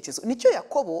 Nicyo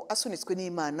Yakobo asunitswe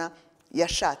n'Imana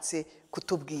yashatse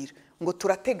kutubwira, ngo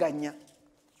turateganya,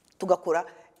 tugakora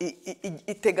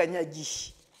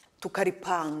iteganyagihe,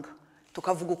 tukaripanga,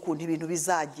 tukavuga ukuntu ibintu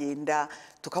bizagenda,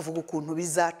 tukavuga ukuntu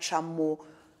bizacamo.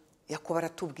 Yakobo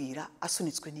aratubwira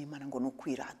asunitswe n'Imana ngo ni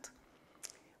ukwirata.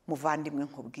 Muvandimwe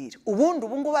nkubwire, ubundi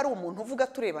ubu ngubu ari umuntu uvuga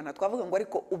turebana twavuga ngo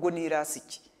ariko ubwo ni irasi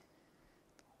iki?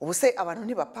 Ubu se abantu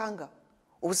ntibapanga?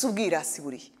 Ubu se ubwirasi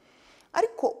burihe?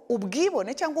 Ariko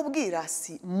ubwibone cyangwa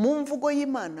ubwirasi mu mvugo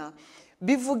y'Imana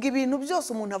bivuga ibintu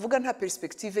byose umuntu avuga nta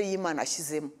perspective y'Imana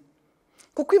ashyizemo,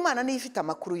 kuko Imana niyo ifite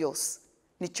amakuru yose.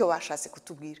 Nicyo bashatse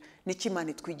kutubwira, nicyo Imana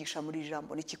itwigisha muri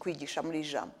ijambo, nikikwigisha muri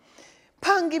ijambo.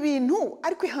 Panga ibintu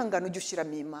ariko ihangana ujye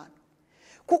ushyiramo Imana,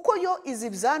 kuko yo izi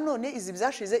bya none, izi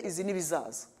byashize, izi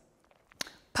n'ibizaza.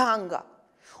 Panga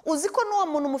uzi ko n'uwo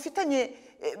muntu mufitanye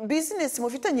business,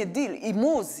 mufitanye deal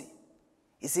imuzi,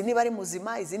 izi niba ari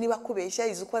muzima, izi niba kubeshya,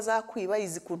 izi uko azakwiba,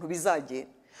 izi kuntu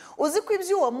bizagenda. Uzi ko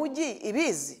iby'uwo mujyi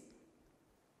ibizi.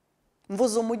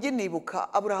 Mvuze umujyi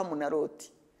nibuka Aburahamu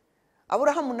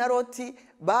na Loti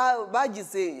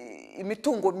bagize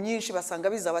imitungo myinshi, basanga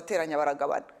bizabateranya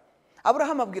baragabana.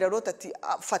 Aburahamu abwira Loti ati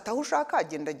fata aho ushaka,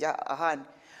 agenda ajya ahandi.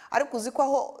 Ariko uzi ko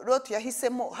aho Loti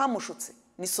yahisemo hamushutse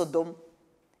ni Sodomu.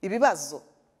 Ibibazo,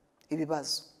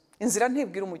 inzira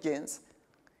ntibwira umugenzi.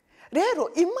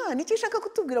 Rero Imana icyo ishaka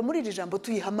kutubwira muri iri jambo,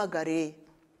 tuyihamagare,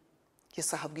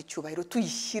 Yesu ahabwa icyubahiro,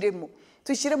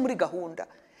 tuyishyire muri gahunda.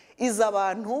 Izi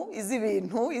abantu, izi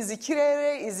bintu, izi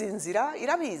kirere, izi nzira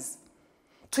irabizi,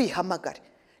 tuyihamagare.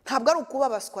 Ntabwo ari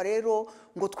ukubabaswa rero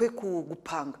ngo twe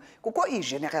gupanga, kuko iyi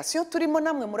generation turimo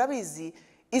namwe murabizi,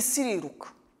 isi iriruka.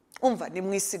 Umva ni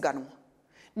mwisiganwa,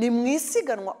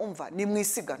 umva ni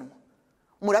mwisiganwa.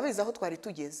 Murabizi aho twari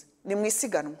tugeze, ni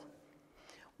mwisiganwa.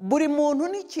 Buri muntu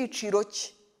n'icyiciro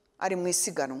cye ari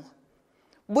mwisiganwa,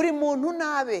 buri muntu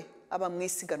nabe aba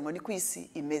mwisiganwa. Ni ku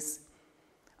isi imeze,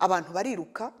 abantu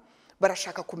bariruka,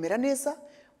 barashaka kumera neza,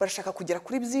 barashaka kugera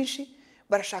kuri byinshi,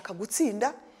 barashaka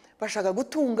gutsinda, barashaka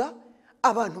gutunga,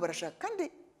 abantu barashaka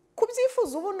kandi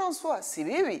kubyifuza. Ubu nonswa si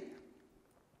bibi,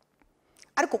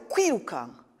 ariko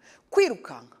kwirukanka.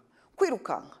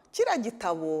 Kiriya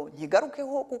gitabo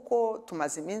nkigarukeho kuko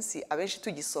tumaze iminsi abenshi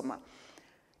tugisoma,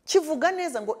 kivuga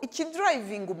neza ngo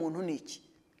ikidrivinga umuntu ni iki,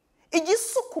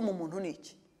 igisukuma umuntu ni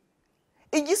iki,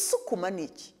 igisukuma ni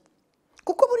iki.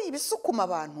 Kuko buri ibisukuma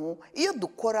abantu, iyo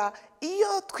dukora,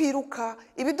 iyo twiruka,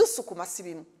 ibidusukuma si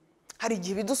bimwe. Hari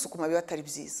igihe ibidusukuma biba atari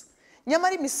byiza,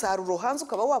 nyamara imisaruro hanze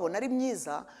ukaba wabona ari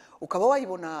myiza, ukaba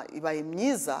wayibona ibaye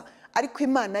myiza. Ariko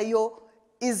Imana yo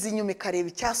izi inyuma ikareba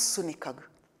icyasunikaga,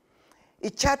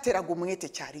 icyateraga umwete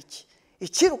cyari iki,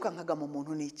 ikirukankaga mu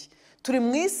muntu ni iki. Turi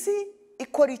mu isi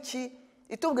ikora iki?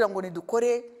 Itubwira ngo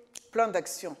nidukore plan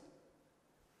d'action,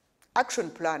 action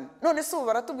plan. None se ubu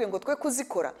baratubwiye ngo twe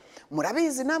kuzikora.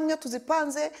 Murabizi namwe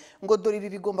tuzipanze ngo dore ibi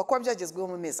bigomba kuba byagezweho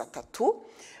mu mezi 3,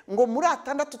 ngo muri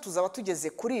 6 tuzaba tugeze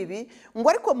kuri ibi, ngo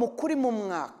ariko mu kuri mu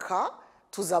mwaka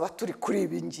tuzaba turi kuri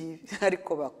ibi ngibi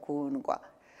ariko bakundwa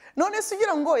none se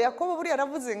ugira ngo Yakobo buri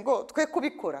yaravuze ngo twe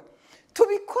kubikora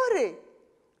tubikore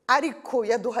ariko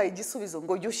yaduhaye igisubizo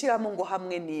ngo yushyiramo ngo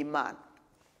hamwe n'Imana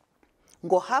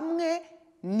ngo hamwe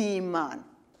n'Imana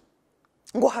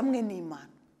ngo hamwe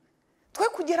n'Imana twe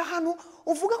kugera hano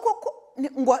uvuga koko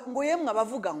ngo yemwe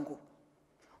abavuga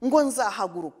ngo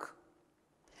nzahaguruka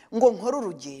ngo nkore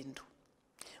urugendo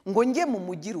ngo njye mu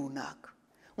mujyi runaka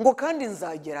ngo kandi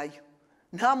nzagerayo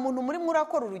nta muntu muri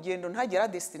murakora urugendo ntagera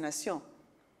destination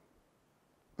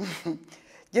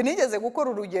je nigeze gukora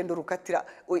urugendo rukatira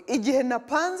igihe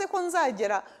napanze ko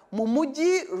nzagera mu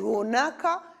mujyi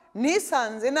runaka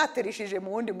nisanze naterishije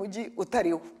mu wundi mujyi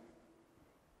utariho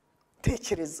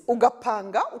tekereza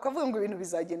ugapanga ukavuga ngo ibintu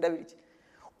bizagenda birye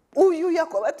uyu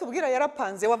Yakobo atubwira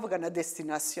yarapanze wavuga na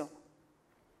destination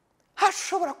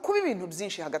hashobora kuba ibintu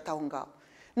byinshi hagati aho ngaho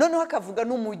noneho akavuga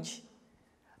n'umujyi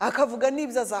akavuga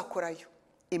n'ibyo azakorayo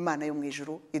Imana yo mu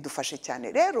ijuru idufashe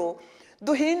cyane rero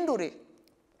duhindure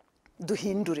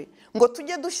ngo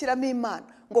tujye dushyiramo Imana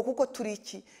ngo kuko turi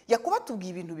iki Yakobo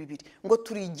atubwiye ibintu bibiri ngo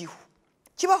turi igihu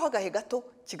kibaho agahe gato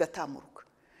kigatamuruka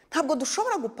ntabwo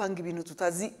dushobora gupanga ibintu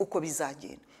tutazi uko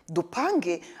bizagenda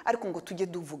dupange ariko ngo tujye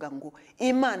duvuga ngo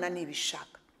Imana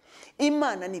nibishaka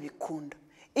Imana nibikunda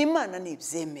Imana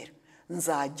nibyemera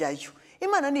nzajyayo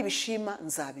Imana nibishima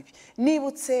nzabibi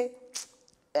nibutse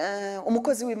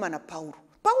umukozi w'Imana Paulo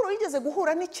yigeze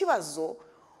guhura n'ikibazo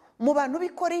mu bantu b'i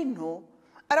Korinto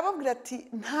arababwira ati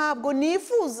ntabwo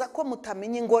nifuza ko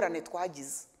mutamenya ingorane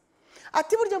twagize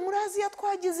ati burya muri Aziya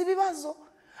twagize ibibazo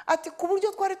ati ku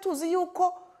buryo twari tuzi yuko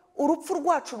urupfu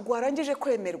rwacu rwarangije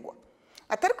kwemerwa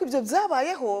atari ko ibyo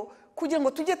byabayeho kugira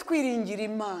ngo tujye twiringira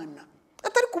Imana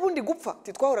atari ku bundi gupfa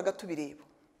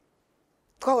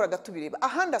twahoraga tubireba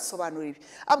ahandi asobanura ibi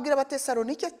abwira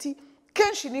Abatesalonike ati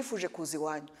kenshi nifuje kuza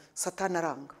iwanyu Satani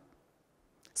aranga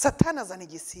Satani azana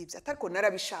igisibya atari ko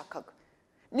narabishakaga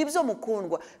nibyo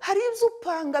mukundwa hari ibyo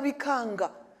upanga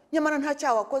bikanga nyamara nta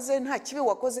cyaha wakoze nta kibi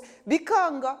wakoze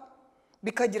bikanga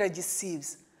bikagira gisibya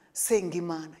senga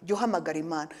Imana jya uhamagara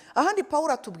Imana ahandi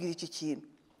Paulo atubwira iki kintu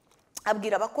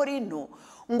abwira Abakorinto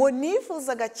ngo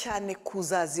nifuzaga cyane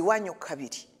kuzaza iwanyu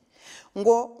kabiri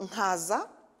ngo nkaza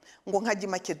ngo nkajya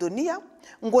i Makedoniya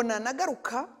ngo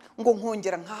nanagaruka ngo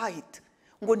nkongera nkahahita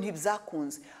ngo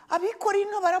ntibyakunze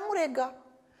Abikorinto baramurega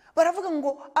baravuga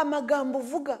ngo amagambo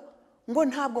uvuga ngo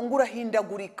ntabwo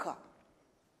ngurahindagurika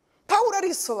Paulo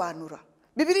arisobanura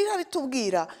Bibiliya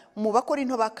bitubwira mu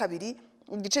Bakorinto ba kabiri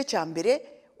igice cya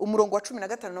mbere umurongo wa 15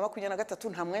 na 23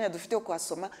 nta mwanya dufite wo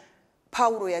kwasoma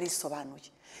Paulo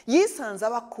yarisobanuye yisanze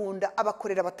abakunda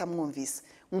abakorera batamwumvise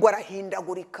ngo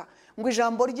arahindagurika ngo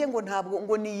ijambo rye ngo ntabwo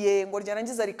ngo niye ngo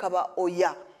ryarangiza rikaba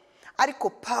oya ariko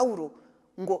Paulo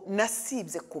ngo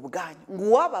nasibye ku bwanyu ngo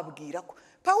wababwira ko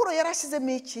Paulo yarashizemo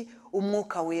iki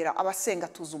umwuka wera abasenga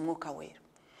tuza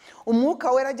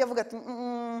umwuka wera ajya avuga ati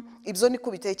ibyo ni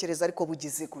kubitekereza ariko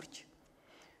bugize gutya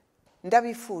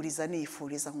ndabifuriza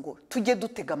nifuriza ngo tujye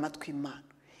dutega amatwi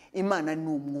Imana ni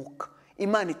umwuka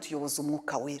Imana ituyoboza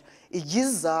umwuka wera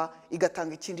igiza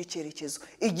igatanga ikindi cyerekezo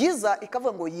igiza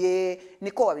ikavuga ngo ye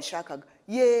niko wabishakaga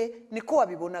ye niko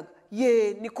wabibonaga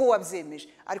ye niko wabyemeje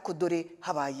ariko dore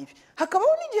habaye ibi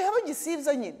hakabaho n'igihe haba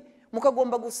gisibya nyine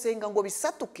mukagomba gusenga ngo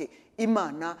bisatuke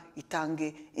Imana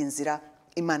itange inzira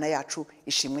Imana yacu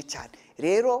ishimwe cyane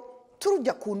rero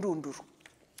turujya ku ndunduru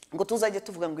ngo tuzajye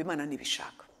tuvuga ngo Imana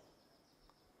nibishaka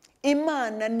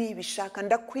Imana nibishaka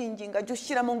ndakwinginga jya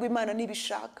ushyiramo ngo Imana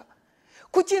nibishaka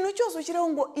ku kintu cyose ushyiraho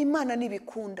ngo Imana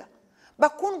nibikunda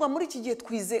bakundwa muri iki gihe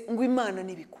twize ngo Imana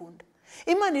nibikunda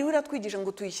Imana iri iratwigisha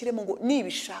ngo tuyishyiremo ngo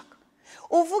nibishaka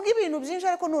uvuga ibintu byinshi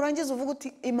ariko nurangiza uvuga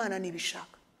uti Imana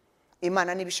nibishaka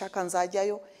Imana nibishaka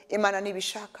nzajyayo Imana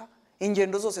nibishaka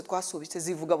ingendo zose twasubitse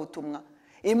zivuga butumwa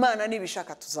Imana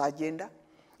nibishaka tuzagenda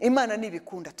Imana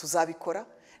nibikunda tuzabikora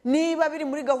niba biri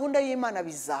muri gahunda y'Imana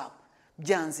bizaba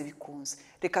byanze bikunze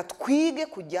reka twige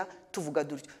kujya tuvuga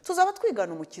dutyo tuzaba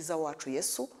twigana umukiza wacu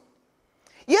Yesu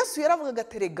yaravugaga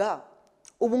terega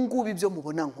ubu ngubu ibyo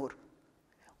mubona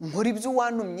nkora ibyo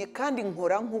wantumye kandi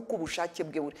nkora nk'uko ubushake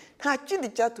bwe buri nta kindi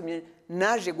cyatumye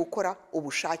naje gukora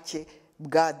ubushake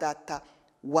bwa data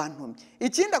wantumye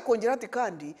ikindi akongera ati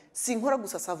kandi sinkora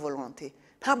gusa sa volonté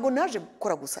ntabwo naje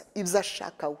gukora gusa ibyo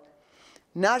ashaka we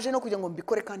naje no kugira ngo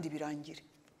mbikore kandi birangire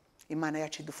Imana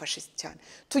yacu idufashe cyane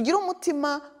tugira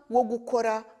umutima wo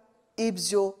gukora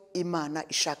ibyo Imana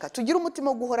ishaka tugira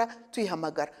umutima wo guhora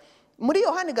tuyihamagara muri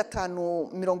Yohani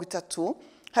 5:30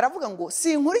 haravuga ngo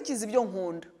sinkurikiza ibyo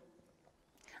nkunda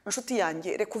inshuti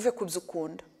yanjye reka uve ku byo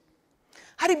ukunda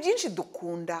hari byinshi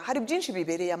dukunda, hari byinshi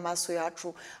bibereye amaso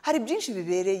yacu, hari byinshi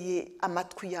bibereye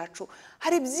amatwi yacu,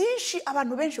 hari byinshi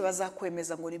abantu benshi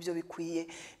bazakwemeza ngo nibyo bikwiye,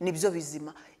 nibyo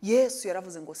bizima. Yesu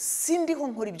yaravuze ngo sindiho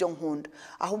nkora ibyo nkunda,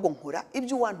 ahubwo nkora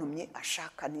ibyo uwantumye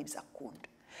ashaka n'ibyo akunda.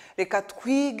 Reka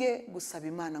twige gusaba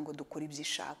Imana ngo dukore ibyo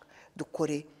ishaka,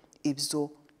 dukore ibyo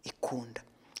ikunda.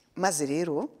 Maze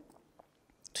rero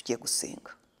tugiye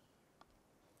gusenga,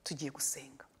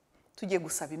 tugiye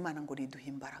gusaba Imana ngo niduhe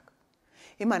imbaraga.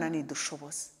 Imana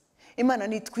nidushoboze, Imana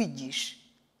nitwigishe.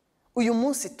 Uyu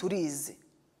munsi turize,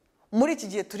 muri iki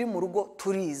gihe turi mu rugo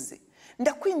turize.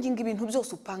 Ndakwinginga ibintu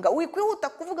byose upanga, wikwihuta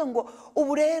kuvuga ngo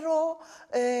ubu rero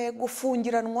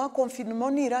gufungiranwa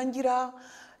confinement nirangira,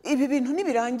 ibi bintu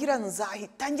nibirangira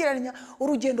nzahita ngiranya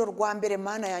urugendo rwa mbere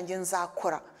Mana yanjye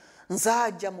nzakora,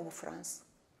 nzajya mu Bufaransa.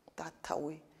 Data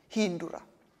we, hindura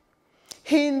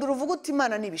uvuga uti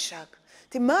Imana nibishaka,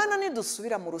 uti Imana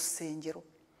nidusubira mu rusengero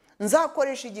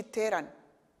nzakoresha igiterane,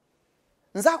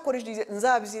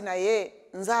 nzabyina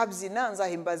nzabyina,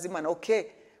 nzahimbaza Imana. Okay,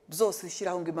 byose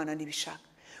shyiraho ngo Imana nibishaka.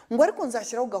 Ngo ariko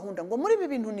nzashyiraho gahunda ngo muri ibi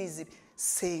bintu nizibi.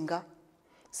 Senga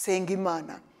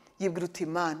Imana, yibwira uti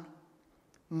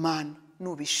Mana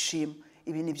nubishima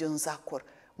ibi nibyo nzakora.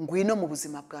 Ngwino mu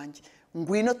buzima bwanjye,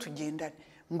 ngwino tugendane,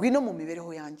 ngwino mu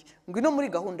mibereho yanjye, ngwino muri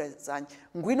gahunda zanjye,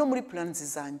 ngwino muri plans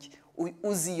zanjye,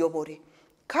 uziyobore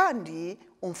kandi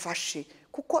umfashe.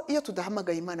 Kuko iyo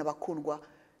tudahamagaye Imana bakundwa,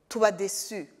 tuba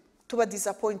déçu, tuba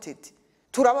disappointed,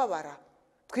 turababara,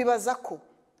 twibaza ko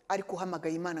ari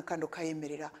kuhamagaye Imana kandi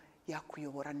ukayemerera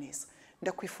yakuyobora neza.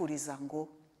 Ndakwifuriza ngo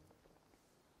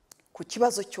ku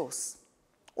kibazo cyose,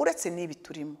 uretse n'ibi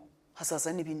turimo,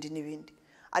 hazaza n'ibindi,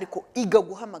 ariko iga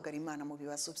guhamagara Imana mu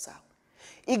bibazo byawe,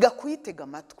 iga kuyitega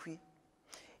amatwi,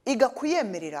 iga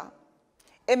kuyemerera,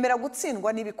 emera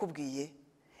gutsindwa n'ibikubwiye,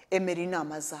 emera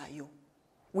inama zayo,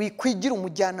 wikwigira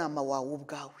umujyanama wawe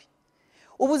ubwawe.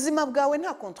 Ubuzima bwawe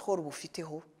nta control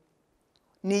bufiteho,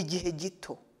 ni igihe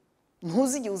gito,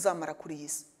 ntuzi igihe uzamara kuri iyi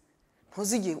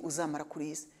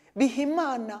si,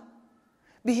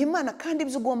 bihimana kandi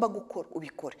ibyo ugomba gukora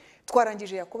ubikore.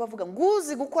 Twarangije Yakobo avuga ngo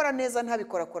uzi gukora neza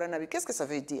ntabikora nabi. Qu'est-ce que ça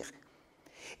veut dire?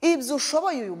 Ibyo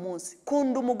ushoboye uyu munsi,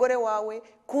 kunda umugore wawe,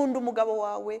 kunda umugabo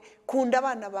wawe, kunda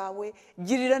abana bawe,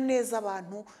 girira neza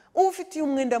abantu, ufitiye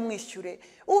umwenda mwishyure,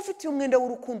 ufitiye umwenda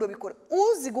w'urukundo bikore.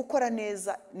 Uzi gukora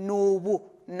neza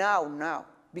n'ubu, now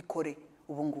bikore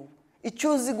ubu ngubu.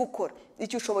 Icyo uzi gukora,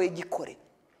 icyo ushoboye gikore,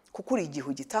 kuko uri igihe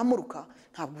ugitamuruka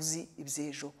ntabwo uzi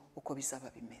iby'ejo uko bizaba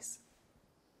bimeze.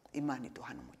 Imana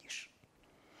iduhana umugisha.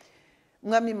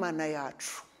 Mwami Imana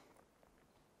yacu,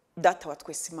 Data wa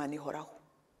twese, Imana ihoraho,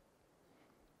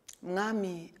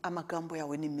 Mwami, amagambo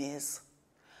yawe ni meza,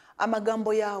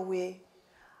 amagambo yawe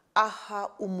aha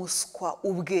umuswa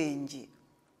ubwenge,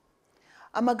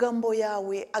 amagambo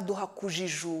yawe aduha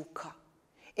kujijuka,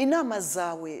 inama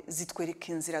zawe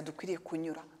zitwereka inzira dukwiriye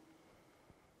kunyura.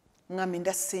 Mwami,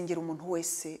 ndasengera umuntu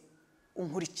wese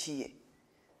unkurikiye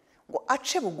ngo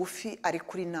ace bugufi ari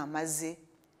kuri inama ze,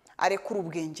 are kuri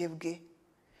ubwenge bwe,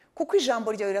 kuko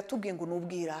ijambo ryawe riratubwiye ngo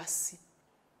n'ubwirasi,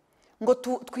 ngo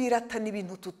twiratane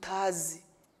ibintu tutazi.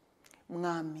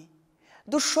 Mwami,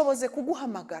 dushoboze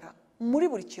kuguhamagara muri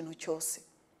buri kintu cyose,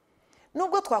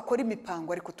 nubwo twakora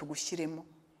imipango ariko tugushyiremo.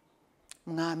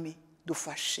 Mwami,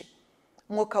 dufashe,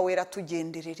 Mwuka Wera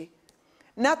tugenderere,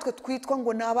 natwe twitwa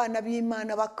ngo ni abana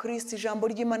b'Imana ba Kristo, ijambo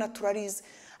ry'Imana turarize,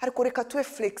 ariko reka tube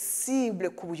flexible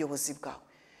ku buyobozi bwawe.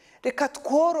 Reka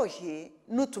tworohe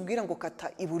nutubwira ngo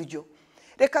kata iburyo,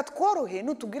 reka tworohe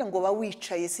nutubwira ngo ba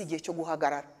wicaye si igihe cyo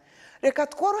guhagarara, reka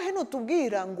tworohe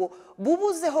nutubwira ngo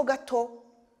bubuzeho gato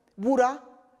bura,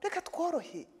 reka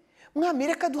tworohe. Mwami,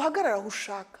 reka duhagarara aho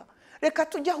ushaka, reka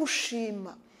tujya aho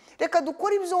ushima, reka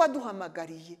dukore ibyo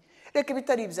waduhamagariye, reka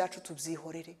ibitari ibyacu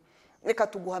tubyihorere, reka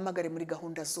tuguhamagare muri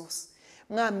gahunda zose.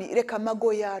 Mwami, reka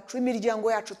amago yacu,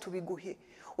 imiryango yacu tubiguhe,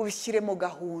 ubishyiremo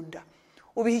gahunda,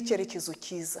 ubihe icyerekezo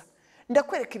cyiza.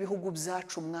 Ndakwereka ibihugu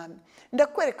byacu Mwami,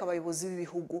 ndakwereka abayobozi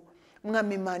b'ibihugu.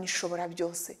 Mwami Imana ishobora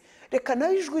byose, reka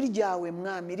nawe ijwi ryawe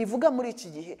Mwami rivuga muri iki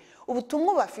gihe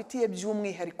ubutumwa bafitiye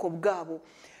by'umwihariko bwabo.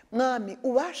 Mwami,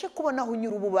 ubashe kubona aho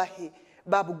unyura, ububahe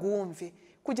babwumve,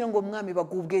 kugira ngo Mwami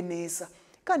bagubwe neza,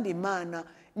 kandi Imana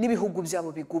n'ibihugu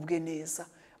byabo bigubwe neza.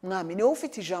 Mwami, niwe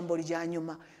ufite ijambo rya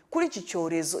nyuma kuri iki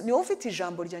cyorezo, niwe ufite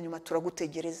ijambo rya nyuma,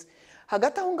 turagutegereza.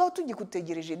 Hagati aho ngaho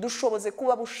tugikutegereje, dushoboze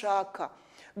kuba bushaka,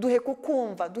 duhe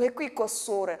kukumva, duhe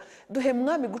kwikosora, duhe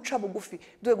Mwami guca bugufi,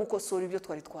 duhe gukosora ibyo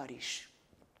twari twarishe.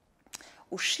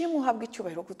 Ushimwe uhabwe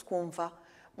icyubahiro kutwumva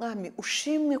Mwami,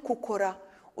 ushimwe gukora,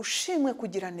 ushimwe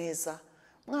kugira neza.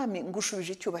 Mwami,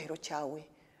 ngushubije icyubahiro cyawe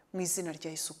mu izina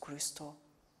rya Yesu Kristo,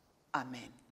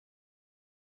 amen.